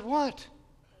 Everybody said, what?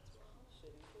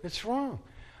 It's wrong.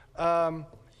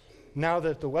 Now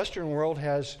that the Western world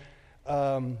has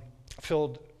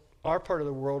filled our part of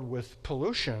the world with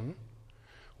pollution,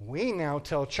 we now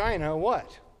tell China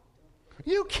what?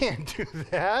 You can't do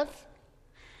that.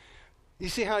 You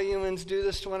see how humans do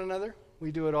this to one another?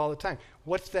 We do it all the time.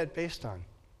 What's that based on?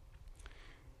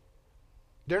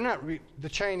 they're not the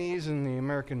Chinese and the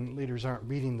American leaders aren't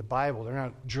reading the Bible. They're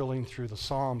not drilling through the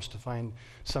Psalms to find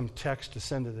some text to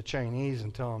send to the Chinese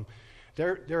and tell them.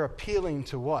 They're appealing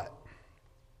to what?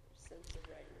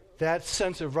 That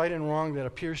sense of right and wrong that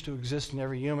appears to exist in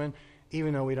every human,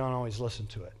 even though we don't always listen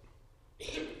to it.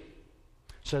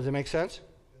 So does that make sense?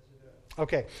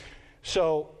 Okay.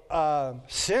 So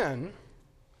sin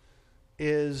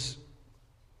is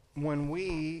when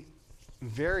we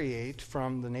variate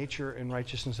from the nature and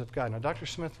righteousness of God. Now, Dr.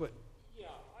 Smith, what? Yeah,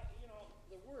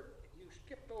 the word, you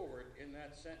skipped over it in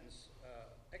that sentence,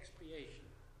 expiation.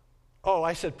 Oh,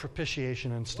 I said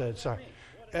propitiation instead. What does that Sorry. mean?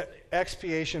 What is it?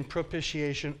 Expiation,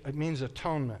 propitiation, it means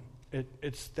atonement.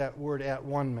 It's that word at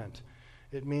one-ment.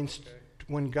 It means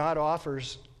when God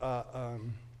offers,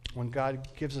 when God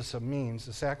gives us a means,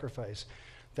 a sacrifice,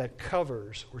 that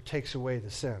covers or takes away the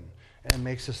sin and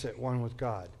makes us at one with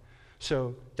God.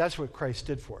 So that's what Christ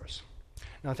did for us.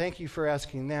 Now, thank you for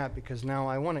asking that, because now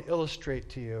I want to illustrate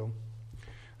to you,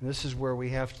 and this is where we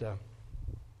have to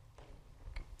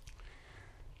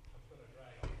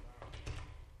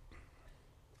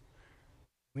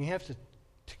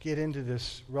get into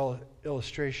this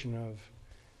illustration of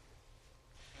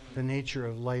the nature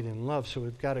of light and love. So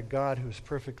we've got a God who's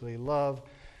perfectly love,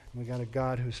 and we've got a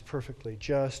God who's perfectly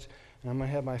just. And I'm going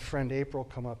to have my friend April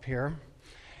come up here.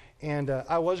 And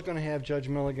I was going to have Judge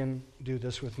Milligan do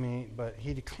this with me, but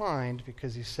he declined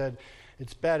because he said,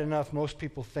 it's bad enough most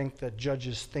people think that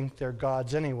judges think they're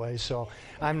gods anyway, so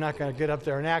I'm not going to get up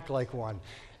there and act like one.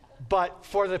 But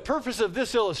for the purpose of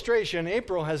this illustration,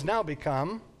 April has now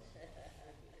become...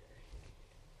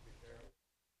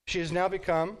 She has now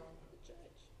become...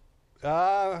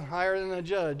 higher than a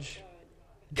judge.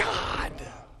 God!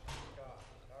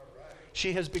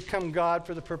 She has become God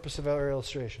for the purpose of our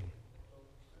illustration.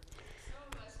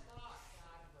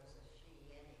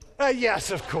 Yes,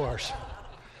 of course.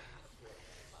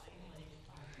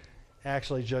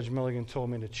 Actually, Judge Milligan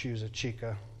told me to choose a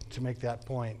chica to make that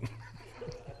point.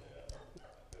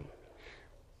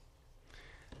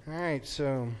 All right,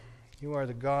 so you are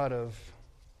the God of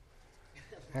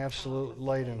absolute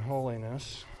light and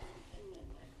holiness.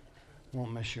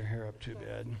 Won't mess your hair up too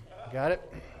bad. Got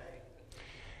it?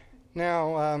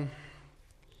 Now,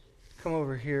 come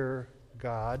over here,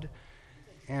 God,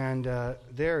 and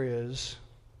there is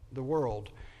the world.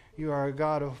 You are a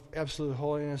God of absolute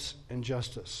holiness and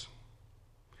justice.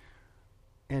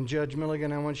 And Judge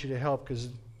Milligan, I want you to help, because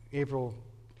April,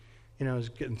 is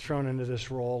getting thrown into this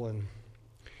role. And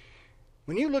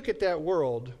when you look at that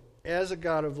world as a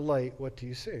God of light, what do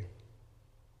you see?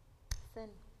 Sin.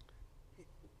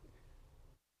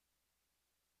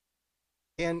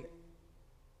 And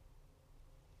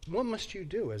what must you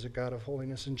do as a God of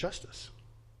holiness and justice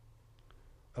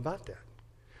about that?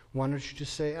 Why don't you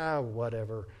just say,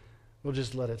 whatever, we'll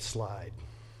just let it slide?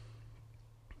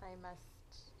 I must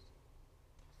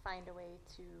find a way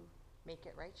to make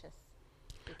it righteous.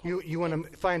 You want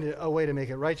to find a way to make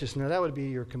it righteous. Now, that would be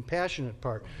your compassionate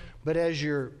part. But as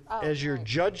your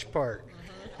judge part,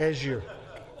 as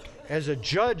a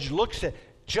judge looks at,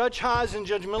 Judge Haas and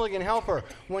Judge Milligan help her.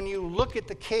 When you look at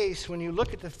the case, when you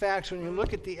look at the facts, when you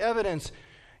look at the evidence,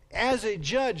 as a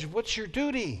judge, what's your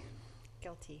duty?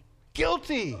 Guilty.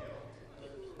 Guilty.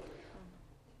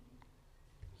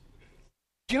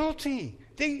 Guilty.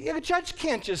 A judge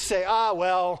can't just say,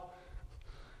 well,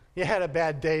 you had a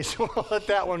bad day, so we'll let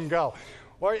that one go.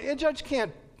 Or a judge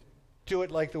can't do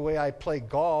it like the way I play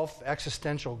golf,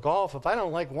 existential golf. If I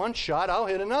don't like one shot, I'll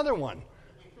hit another one.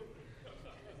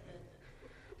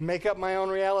 Make up my own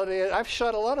reality. I've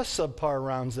shot a lot of subpar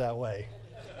rounds that way.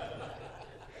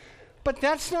 But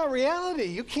that's not reality.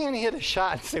 You can't hit a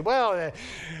shot and say, well,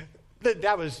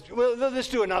 let's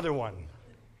do another one.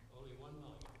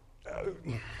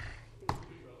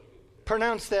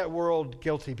 Pronounce that world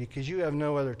guilty, because you have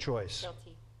no other choice.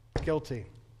 Guilty.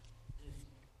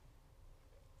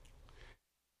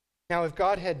 Now, if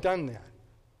God had done that,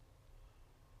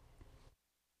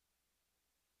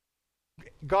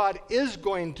 God is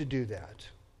going to do that.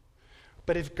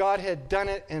 But if God had done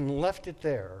it and left it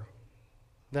there,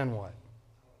 then what?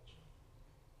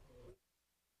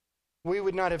 We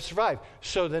would not have survived.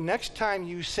 So the next time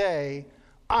you say,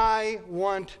 I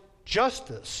want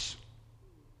justice,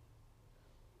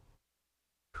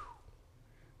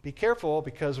 be careful,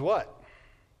 because what?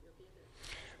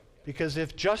 Because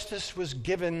if justice was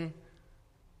given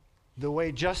the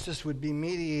way justice would be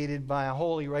mediated by a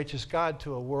holy, righteous God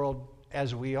to a world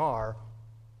as we are,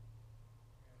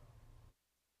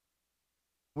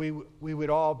 we would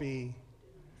all be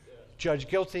judged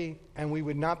guilty, and we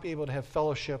would not be able to have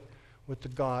fellowship with the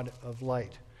God of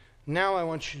light. Now I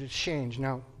want you to change.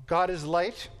 Now, God is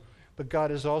light, but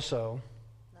God is also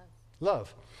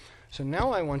love. So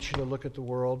now I want you to look at the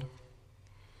world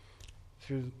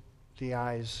through the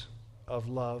eyes of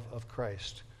love of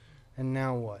Christ. And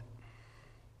now what?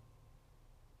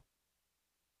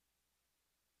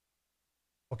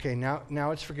 Okay,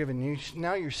 now it's forgiven.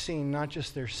 Now you're seeing not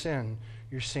just their sin,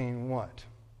 you're seeing what?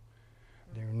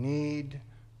 Their need,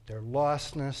 their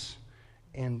lostness,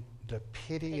 and the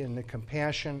pity and the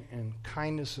compassion and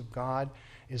kindness of God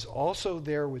is also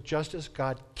there with justice.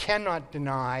 God cannot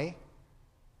deny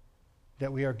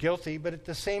that we are guilty, but at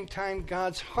the same time,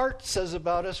 God's heart says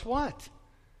about us what?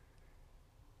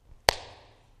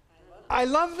 I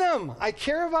love them. I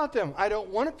care about them. I don't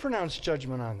want to pronounce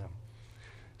judgment on them.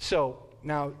 So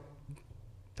now,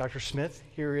 Dr. Smith,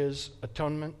 here is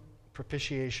atonement,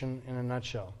 propitiation in a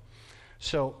nutshell.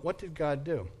 So what did God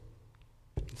do?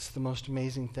 It's the most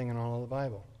amazing thing in all of the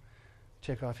Bible.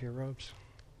 Take off your robes.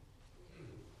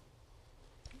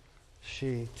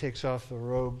 She takes off the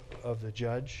robe of the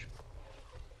judge.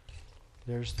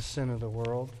 There's the sin of the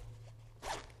world.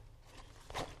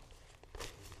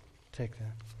 Take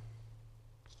that.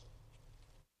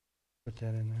 Put that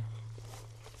in there.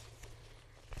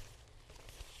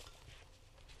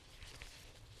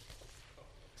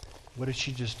 What did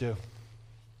she just do?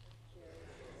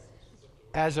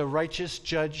 As a righteous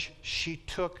judge, she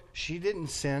didn't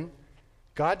sin.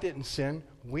 God didn't sin.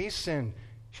 We sinned.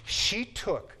 She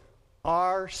took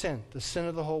our sin, the sin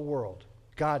of the whole world,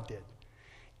 God did,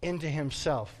 into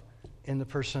himself in the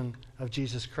person of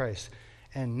Jesus Christ.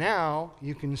 And now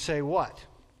you can say what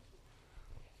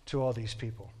to all these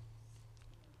people?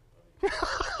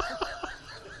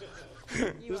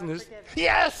 Isn't this?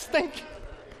 Yes, thank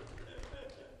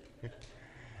you.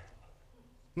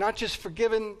 Not just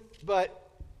forgiven, but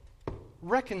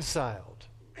reconciled.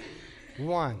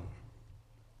 One.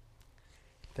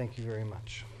 Thank you very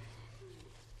much.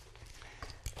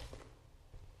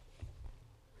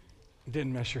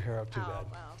 Didn't mess your hair up too bad.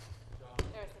 Well.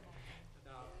 There's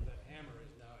Now, the hammer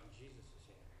is now in Jesus'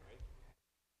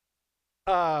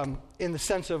 hand, right? In the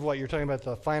sense of what you're talking about,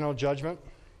 the final judgment.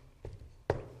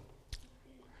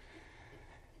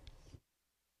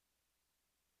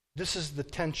 This is the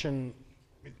tension.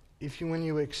 When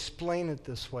you explain it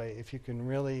this way, if you can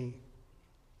really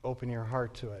open your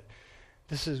heart to it,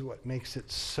 this is what makes it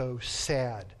so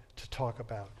sad to talk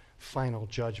about final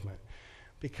judgment.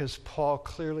 Because Paul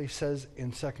clearly says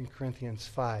in 2 Corinthians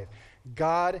 5,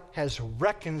 God has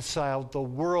reconciled the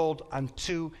world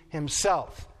unto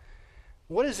himself.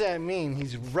 What does that mean?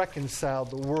 He's reconciled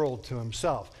the world to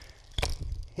himself.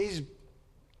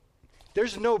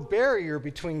 There's no barrier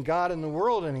between God and the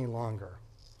world any longer.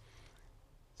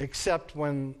 Except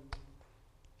when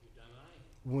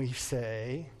we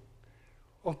say,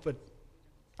 oh, but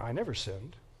I never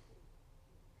sinned.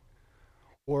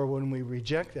 Or when we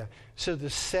reject that. So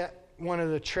one of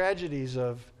the tragedies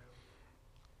or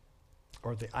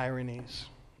the ironies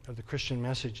of the Christian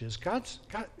message is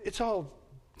it's all,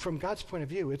 from God's point of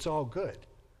view, it's all good.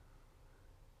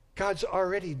 God's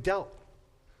already dealt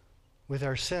with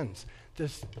our sins.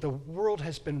 The world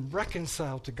has been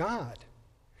reconciled to God.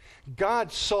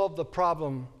 God solved the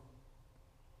problem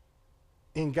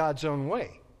in God's own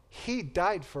way. He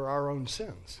died for our own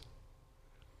sins.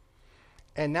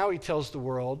 And now he tells the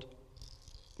world,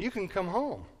 you can come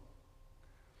home.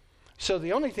 So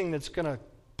the only thing that's going to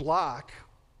block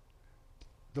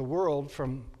the world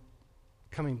from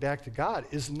coming back to God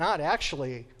is not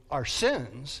actually our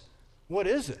sins. What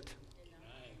is it?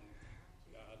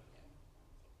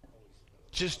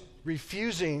 Just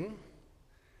refusing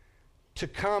to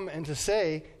come and to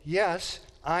say, yes,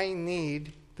 I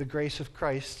need the grace of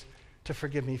Christ to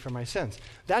forgive me for my sins.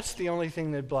 That's the only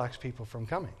thing that blocks people from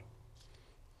coming.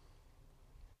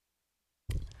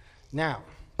 Now,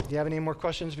 do you have any more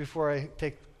questions before I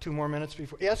take 2 more minutes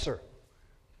before? Yes, sir.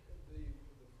 The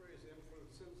phrase, and for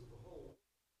the sins of the whole.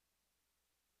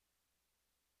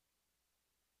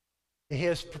 He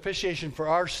has propitiation for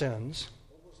our sins.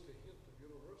 Almost a hint of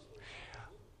universalism.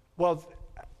 Well,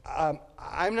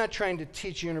 I'm not trying to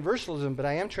teach universalism, but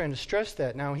I am trying to stress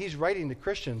that. Now, he's writing to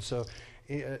Christians, so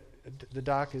the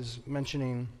doc is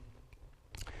mentioning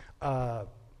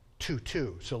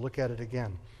 2:2. So look at it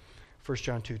again. 1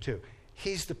 John 2:2.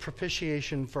 He's the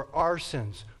propitiation for our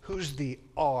sins. Who's the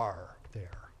R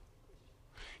there?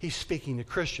 He's speaking to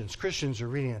Christians. Christians are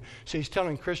reading it. So he's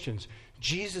telling Christians,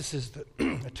 Jesus is the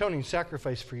atoning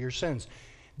sacrifice for your sins.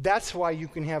 That's why you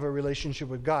can have a relationship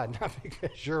with God, not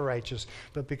because you're righteous,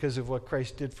 but because of what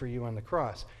Christ did for you on the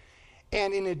cross.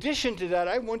 And in addition to that,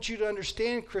 I want you to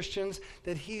understand, Christians,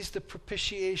 that he's the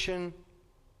propitiation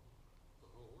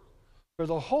for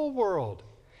the whole world.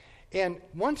 And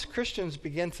once Christians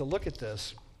begin to look at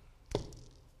this,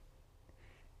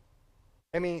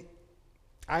 I mean,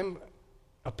 I'm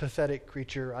a pathetic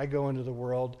creature. I go into the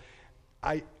world.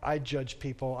 I judge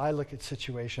people. I look at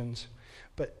situations,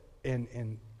 but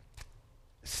and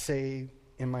say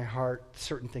in my heart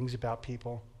certain things about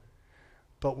people.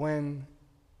 But when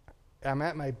I'm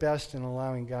at my best in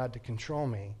allowing God to control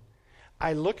me,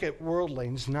 I look at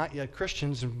worldlings, not yet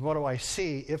Christians, and what do I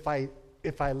see if I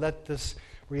let this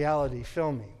reality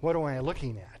fill me? What am I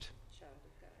looking at?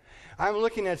 I'm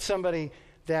looking at somebody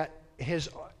that has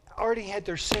already had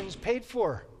their sins paid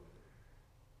for.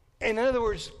 In other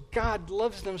words, God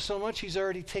loves them so much, he's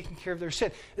already taken care of their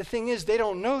sin. The thing is, they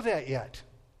don't know that yet.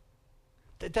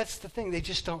 That's the thing. They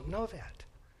just don't know that.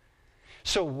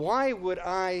 So why would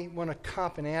I want to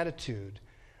cop an attitude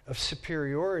of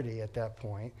superiority at that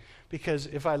point? Because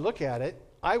if I look at it,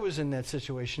 I was in that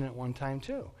situation at one time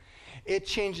too. It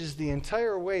changes the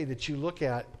entire way that you look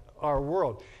at our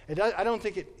world. I don't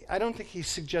think he's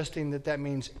suggesting that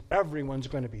means everyone's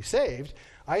going to be saved.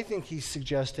 I think he's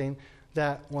suggesting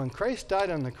that when Christ died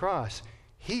on the cross,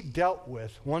 he dealt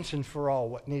with once and for all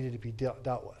what needed to be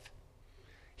dealt with.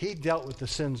 He dealt with the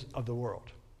sins of the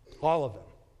world, all of them,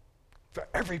 for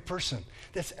every person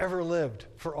that's ever lived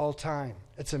for all time.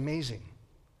 It's amazing.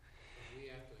 We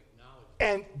have to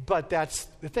acknowledge But that's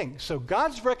the thing. So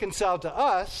God's reconciled to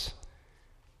us.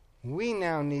 We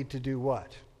now need to do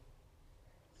what?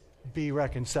 Be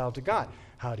reconciled to God.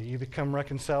 How do you become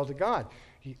reconciled to God?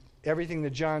 Everything that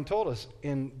John told us,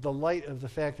 in the light of the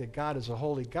fact that God is a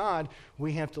holy God,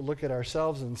 we have to look at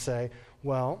ourselves and say,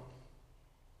 well,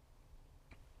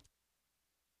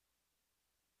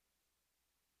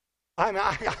 how can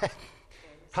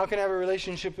I have a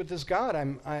relationship with this God?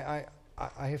 I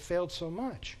have failed so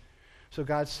much. So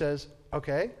God says,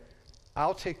 okay,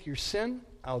 I'll take your sin.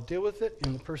 I'll deal with it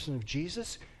in the person of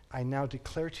Jesus. I now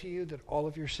declare to you that all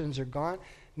of your sins are gone.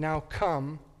 Now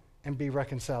come and be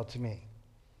reconciled to me.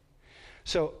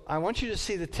 So I want you to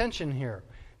see the tension here.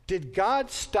 Did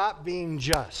God stop being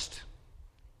just?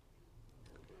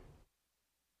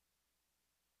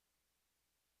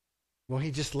 Well, he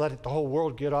just let the whole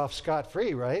world get off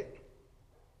scot-free, right?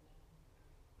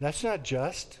 That's not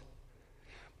just.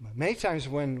 Many times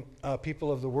when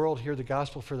people of the world hear the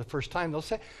gospel for the first time, they'll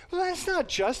say, well, that's not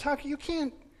just. How can you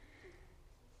can't?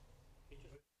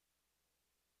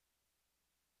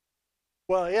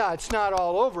 Well, yeah, it's not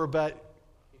all over, but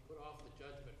he put off the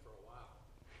judgment for a while.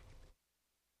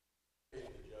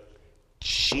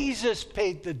 Jesus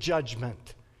paid the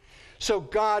judgment. So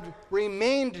God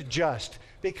remained just,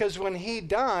 because when he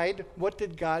died, what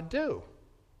did God do?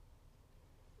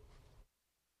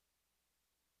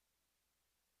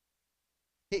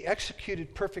 He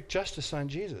executed perfect justice on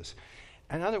Jesus.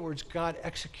 In other words, God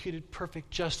executed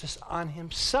perfect justice on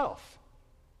himself.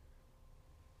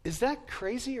 Is that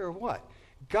crazy or what?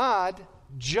 God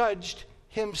judged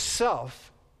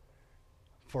himself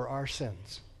for our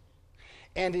sins.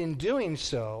 And in doing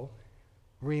so,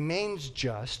 remains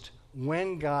just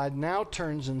when God now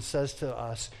turns and says to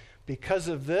us, because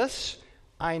of this,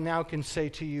 I now can say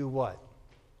to you what?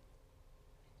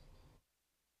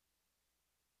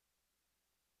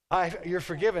 You're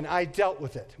forgiven. I dealt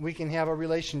with it. We can have a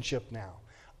relationship now.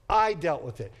 I dealt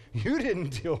with it. You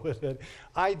didn't deal with it.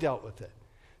 I dealt with it.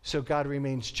 So God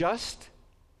remains just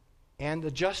and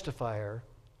the justifier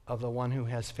of the one who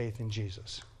has faith in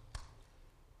Jesus.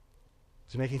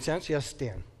 Is it making sense? Yes,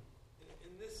 Dan.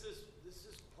 And this is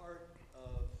part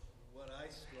of what I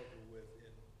struggle with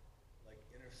in like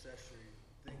intercessory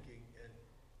thinking. And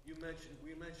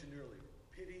we mentioned earlier,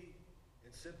 pity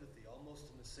and sympathy almost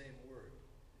in the same word.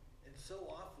 And so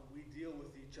often we deal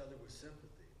with each other with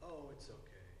sympathy. Oh, it's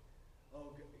okay.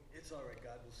 Oh, it's all right.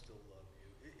 God will still love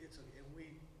you. It's okay. And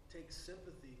we take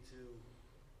sympathy to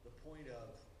the point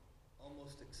of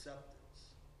almost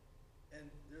acceptance. And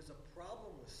there's a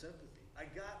problem with sympathy. I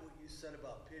got what you said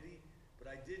about pity, but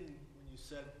I didn't when you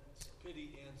said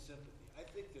pity and sympathy. I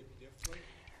think they're different.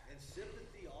 And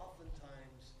sympathy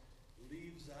oftentimes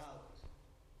leaves out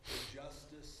the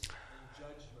justice and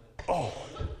judgment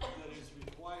that is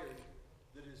required,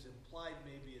 that is implied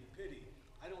maybe in pity.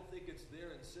 I don't think it's there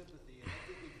in sympathy, and I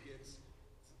think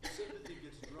sympathy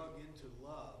gets drug into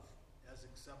love as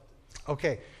acceptance.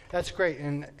 Okay, that's great,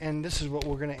 and this is what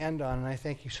we're going to end on, and I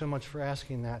thank you so much for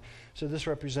asking that. So this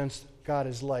represents God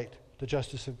as light, the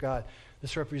justice of God.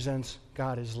 This represents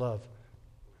God as love.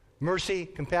 Mercy,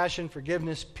 compassion,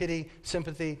 forgiveness, pity,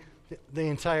 sympathy, the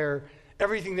entire,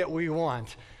 everything that we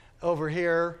want. Over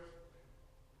here,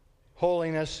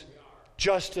 holiness,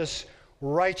 justice,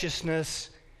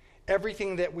 righteousness,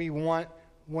 everything that we want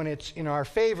when it's in our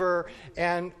favor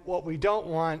and what we don't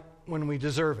want when we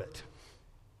deserve it.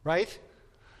 Right?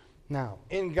 Now,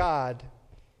 in God,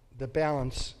 the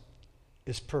balance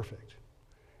is perfect.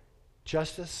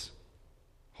 Justice,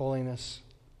 holiness,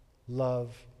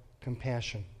 love,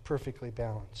 compassion, perfectly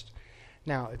balanced.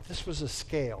 Now, if this was a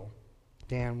scale,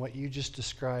 Dan, what you just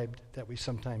described that we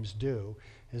sometimes do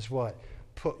is what?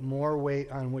 Put more weight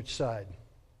on which side?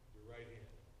 Your right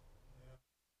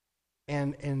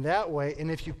hand. And in that way,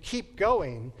 and if you keep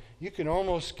going, you can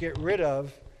almost get rid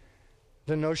of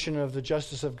the notion of the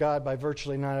justice of God by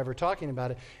virtually not ever talking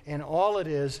about it. And all it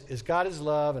is God is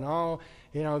love, and all,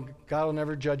 God will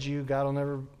never judge you, God will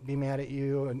never be mad at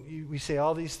you. And we say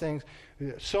all these things.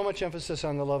 So much emphasis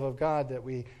on the love of God that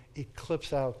we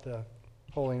eclipse out the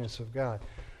holiness of God.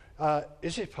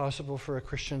 Is it possible for a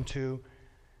Christian to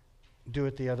do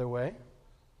it the other way?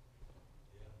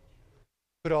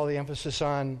 Put all the emphasis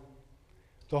on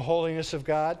the holiness of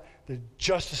God, the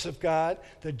justice of God,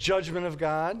 the judgment of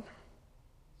God.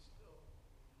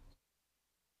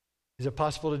 Is it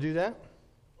possible to do that?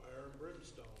 Fire and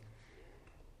brimstone.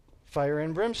 Fire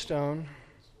and brimstone.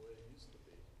 That's the way it used to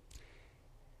be.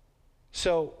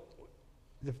 So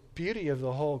the beauty of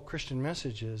the whole Christian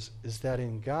message is that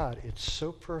in God, it's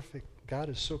so perfect. God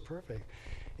is so perfect.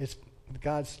 It's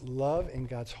God's love and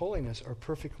God's holiness are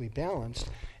perfectly balanced,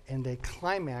 and they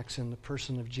climax in the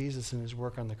person of Jesus and his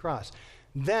work on the cross.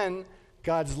 Then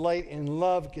God's light and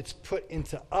love gets put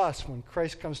into us when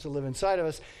Christ comes to live inside of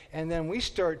us, and then we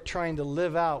start trying to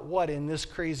live out what in this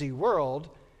crazy world?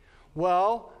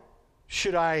 Well,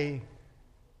 should I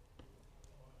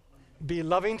be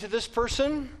loving to this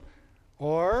person,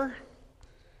 or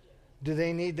do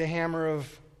they need the hammer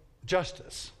of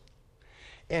justice?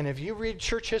 And if you read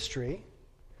church history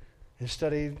and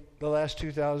study the last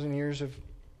 2,000 years of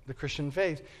the Christian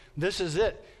faith, this is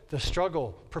it. The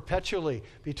struggle perpetually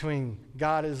between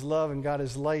God is love and God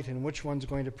is light, and which one's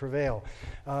going to prevail.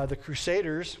 The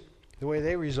Crusaders, the way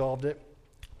they resolved it,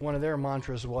 one of their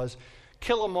mantras was,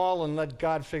 kill them all and let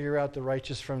God figure out the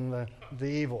righteous from the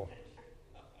evil.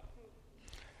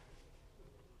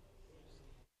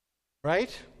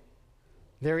 Right?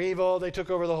 They're evil. They took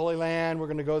over the Holy Land. We're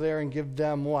going to go there and give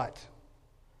them what?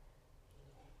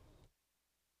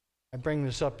 I bring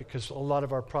this up because a lot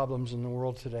of our problems in the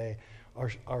world today are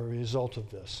a result of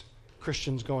this.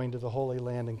 Christians going to the Holy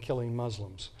Land and killing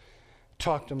Muslims.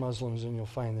 Talk to Muslims and you'll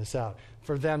find this out.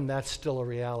 For them, that's still a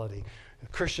reality.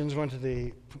 Christians went to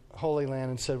the Holy Land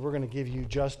and said, we're going to give you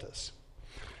justice.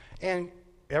 And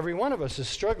every one of us is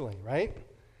struggling, right?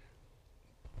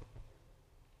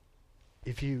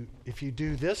 If you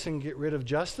do this and get rid of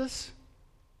justice,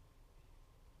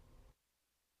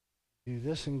 do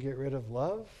this and get rid of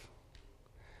love,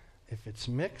 if it's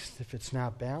mixed, if it's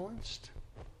not balanced,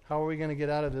 how are we going to get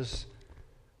out of this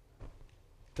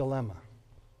dilemma?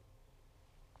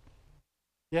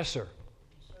 Yes, sir.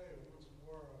 You say once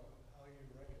more how you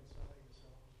reconcile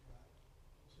yourself with God.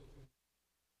 So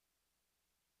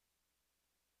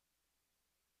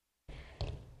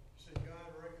you said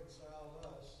God reconciled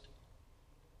us.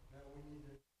 Now we need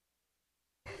to,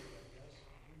 I guess,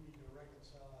 we need to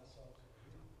reconcile ourselves to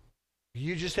Him.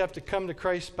 You just have to come to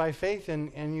Christ by faith,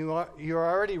 and you're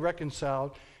already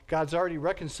reconciled. God's already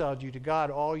reconciled you to God.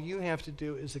 All you have to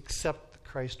do is accept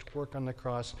Christ's work on the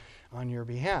cross on your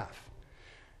behalf.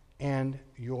 And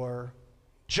you're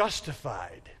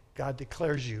justified. God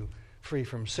declares you free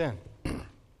from sin.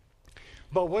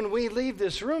 But when we leave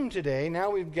this room today, now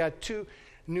we've got two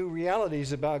new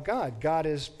realities about God. God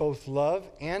is both love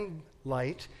and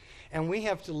light, and we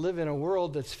have to live in a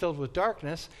world that's filled with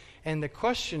darkness. And the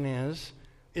question is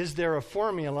there a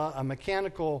formula, a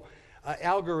mechanical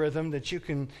algorithm that you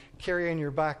can carry in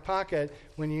your back pocket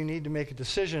when you need to make a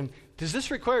decision? Does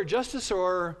this require justice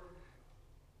or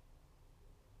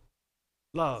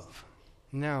love?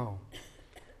 No.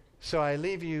 So I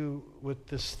leave you with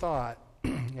this thought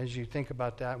as you think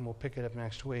about that, and we'll pick it up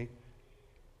next week.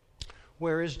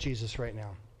 Where is Jesus right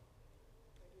now?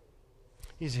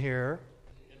 He's here.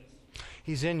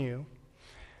 He's in you.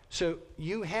 So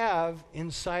you have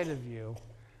inside of you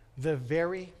the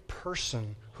very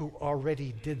person who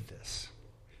already did this.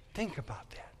 Think about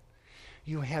that.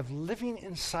 You have living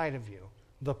inside of you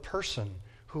the person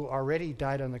who already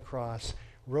died on the cross,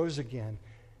 rose again.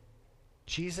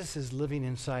 Jesus is living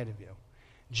inside of you.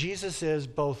 Jesus is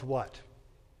both what?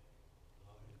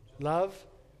 Love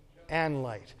and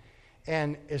light.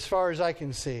 And as far as I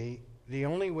can see, the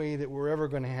only way that we're ever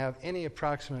going to have any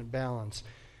approximate balance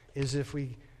is if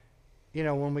we,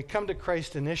 when we come to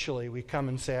Christ initially, we come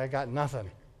and say, I got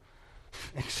nothing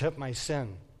except my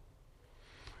sin.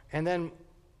 And then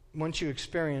once you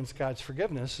experience God's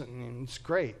forgiveness, and it's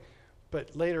great.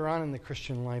 But later on in the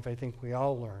Christian life, I think we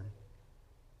all learn.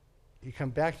 You come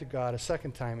back to God a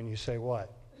second time and you say,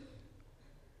 what?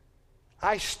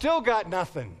 I still got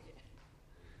nothing.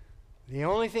 The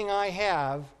only thing I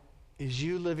have is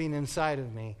you living inside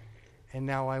of me, and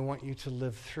now I want you to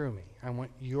live through me. I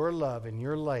want your love and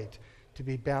your light to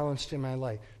be balanced in my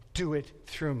life. Do it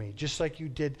through me. Just like you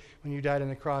did when you died on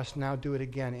the cross, now do it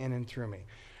again in and through me.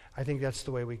 I think that's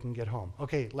the way we can get home.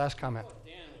 Okay, last comment. What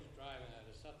Dan was driving at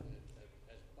is something that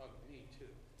has bugged me too.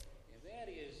 And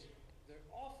that is, they're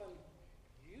often,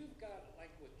 you've got,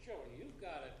 like with children, you've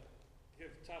got to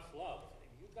give tough love.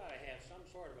 You've got to have some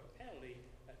sort of a penalty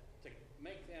to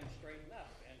make them straighten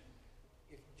up. And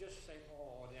if you just say,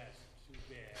 oh, that's too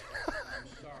bad, I'm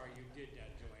sorry you did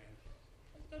that, Joanne.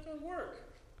 That doesn't work.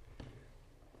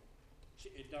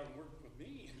 It doesn't work with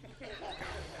me.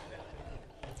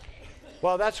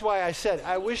 Well, that's why I said,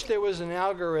 I wish there was an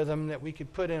algorithm that we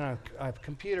could put in a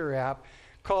computer app,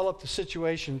 call up the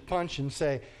situation, punch, and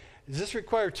say, does this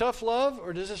require tough love,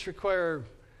 or does this require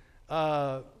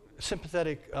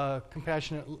sympathetic,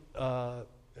 compassionate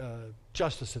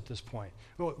justice at this point?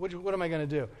 What am I going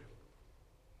to do?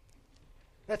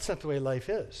 That's not the way life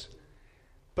is.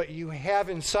 But you have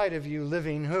inside of you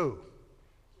living who?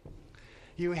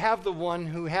 You have the one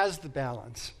who has the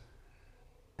balance.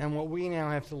 And what we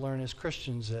now have to learn as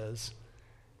Christians is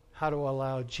how to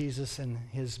allow Jesus and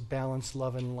his balanced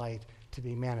love and light to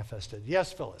be manifested.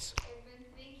 Yes, Phyllis? I've been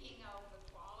thinking of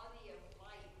the quality of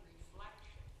light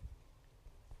reflection.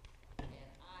 And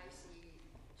I see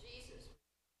Jesus.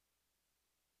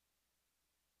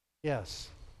 Yes.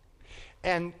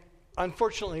 And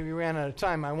unfortunately, we ran out of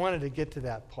time. I wanted to get to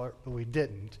that part, but we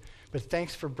didn't. But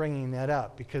thanks for bringing that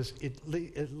up, because it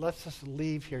lets us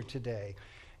leave here today.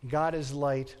 God is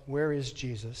light. Where is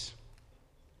Jesus?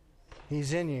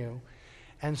 He's in you.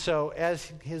 And so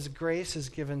as his grace is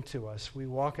given to us, we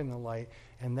walk in the light,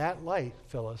 and that light,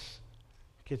 Phyllis,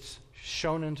 gets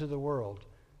shown into the world,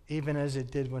 even as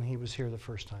it did when he was here the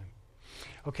first time.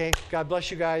 Okay, God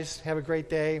bless you guys. Have a great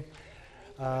day.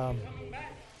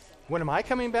 When am I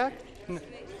coming back?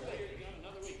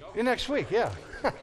 Next week, yeah.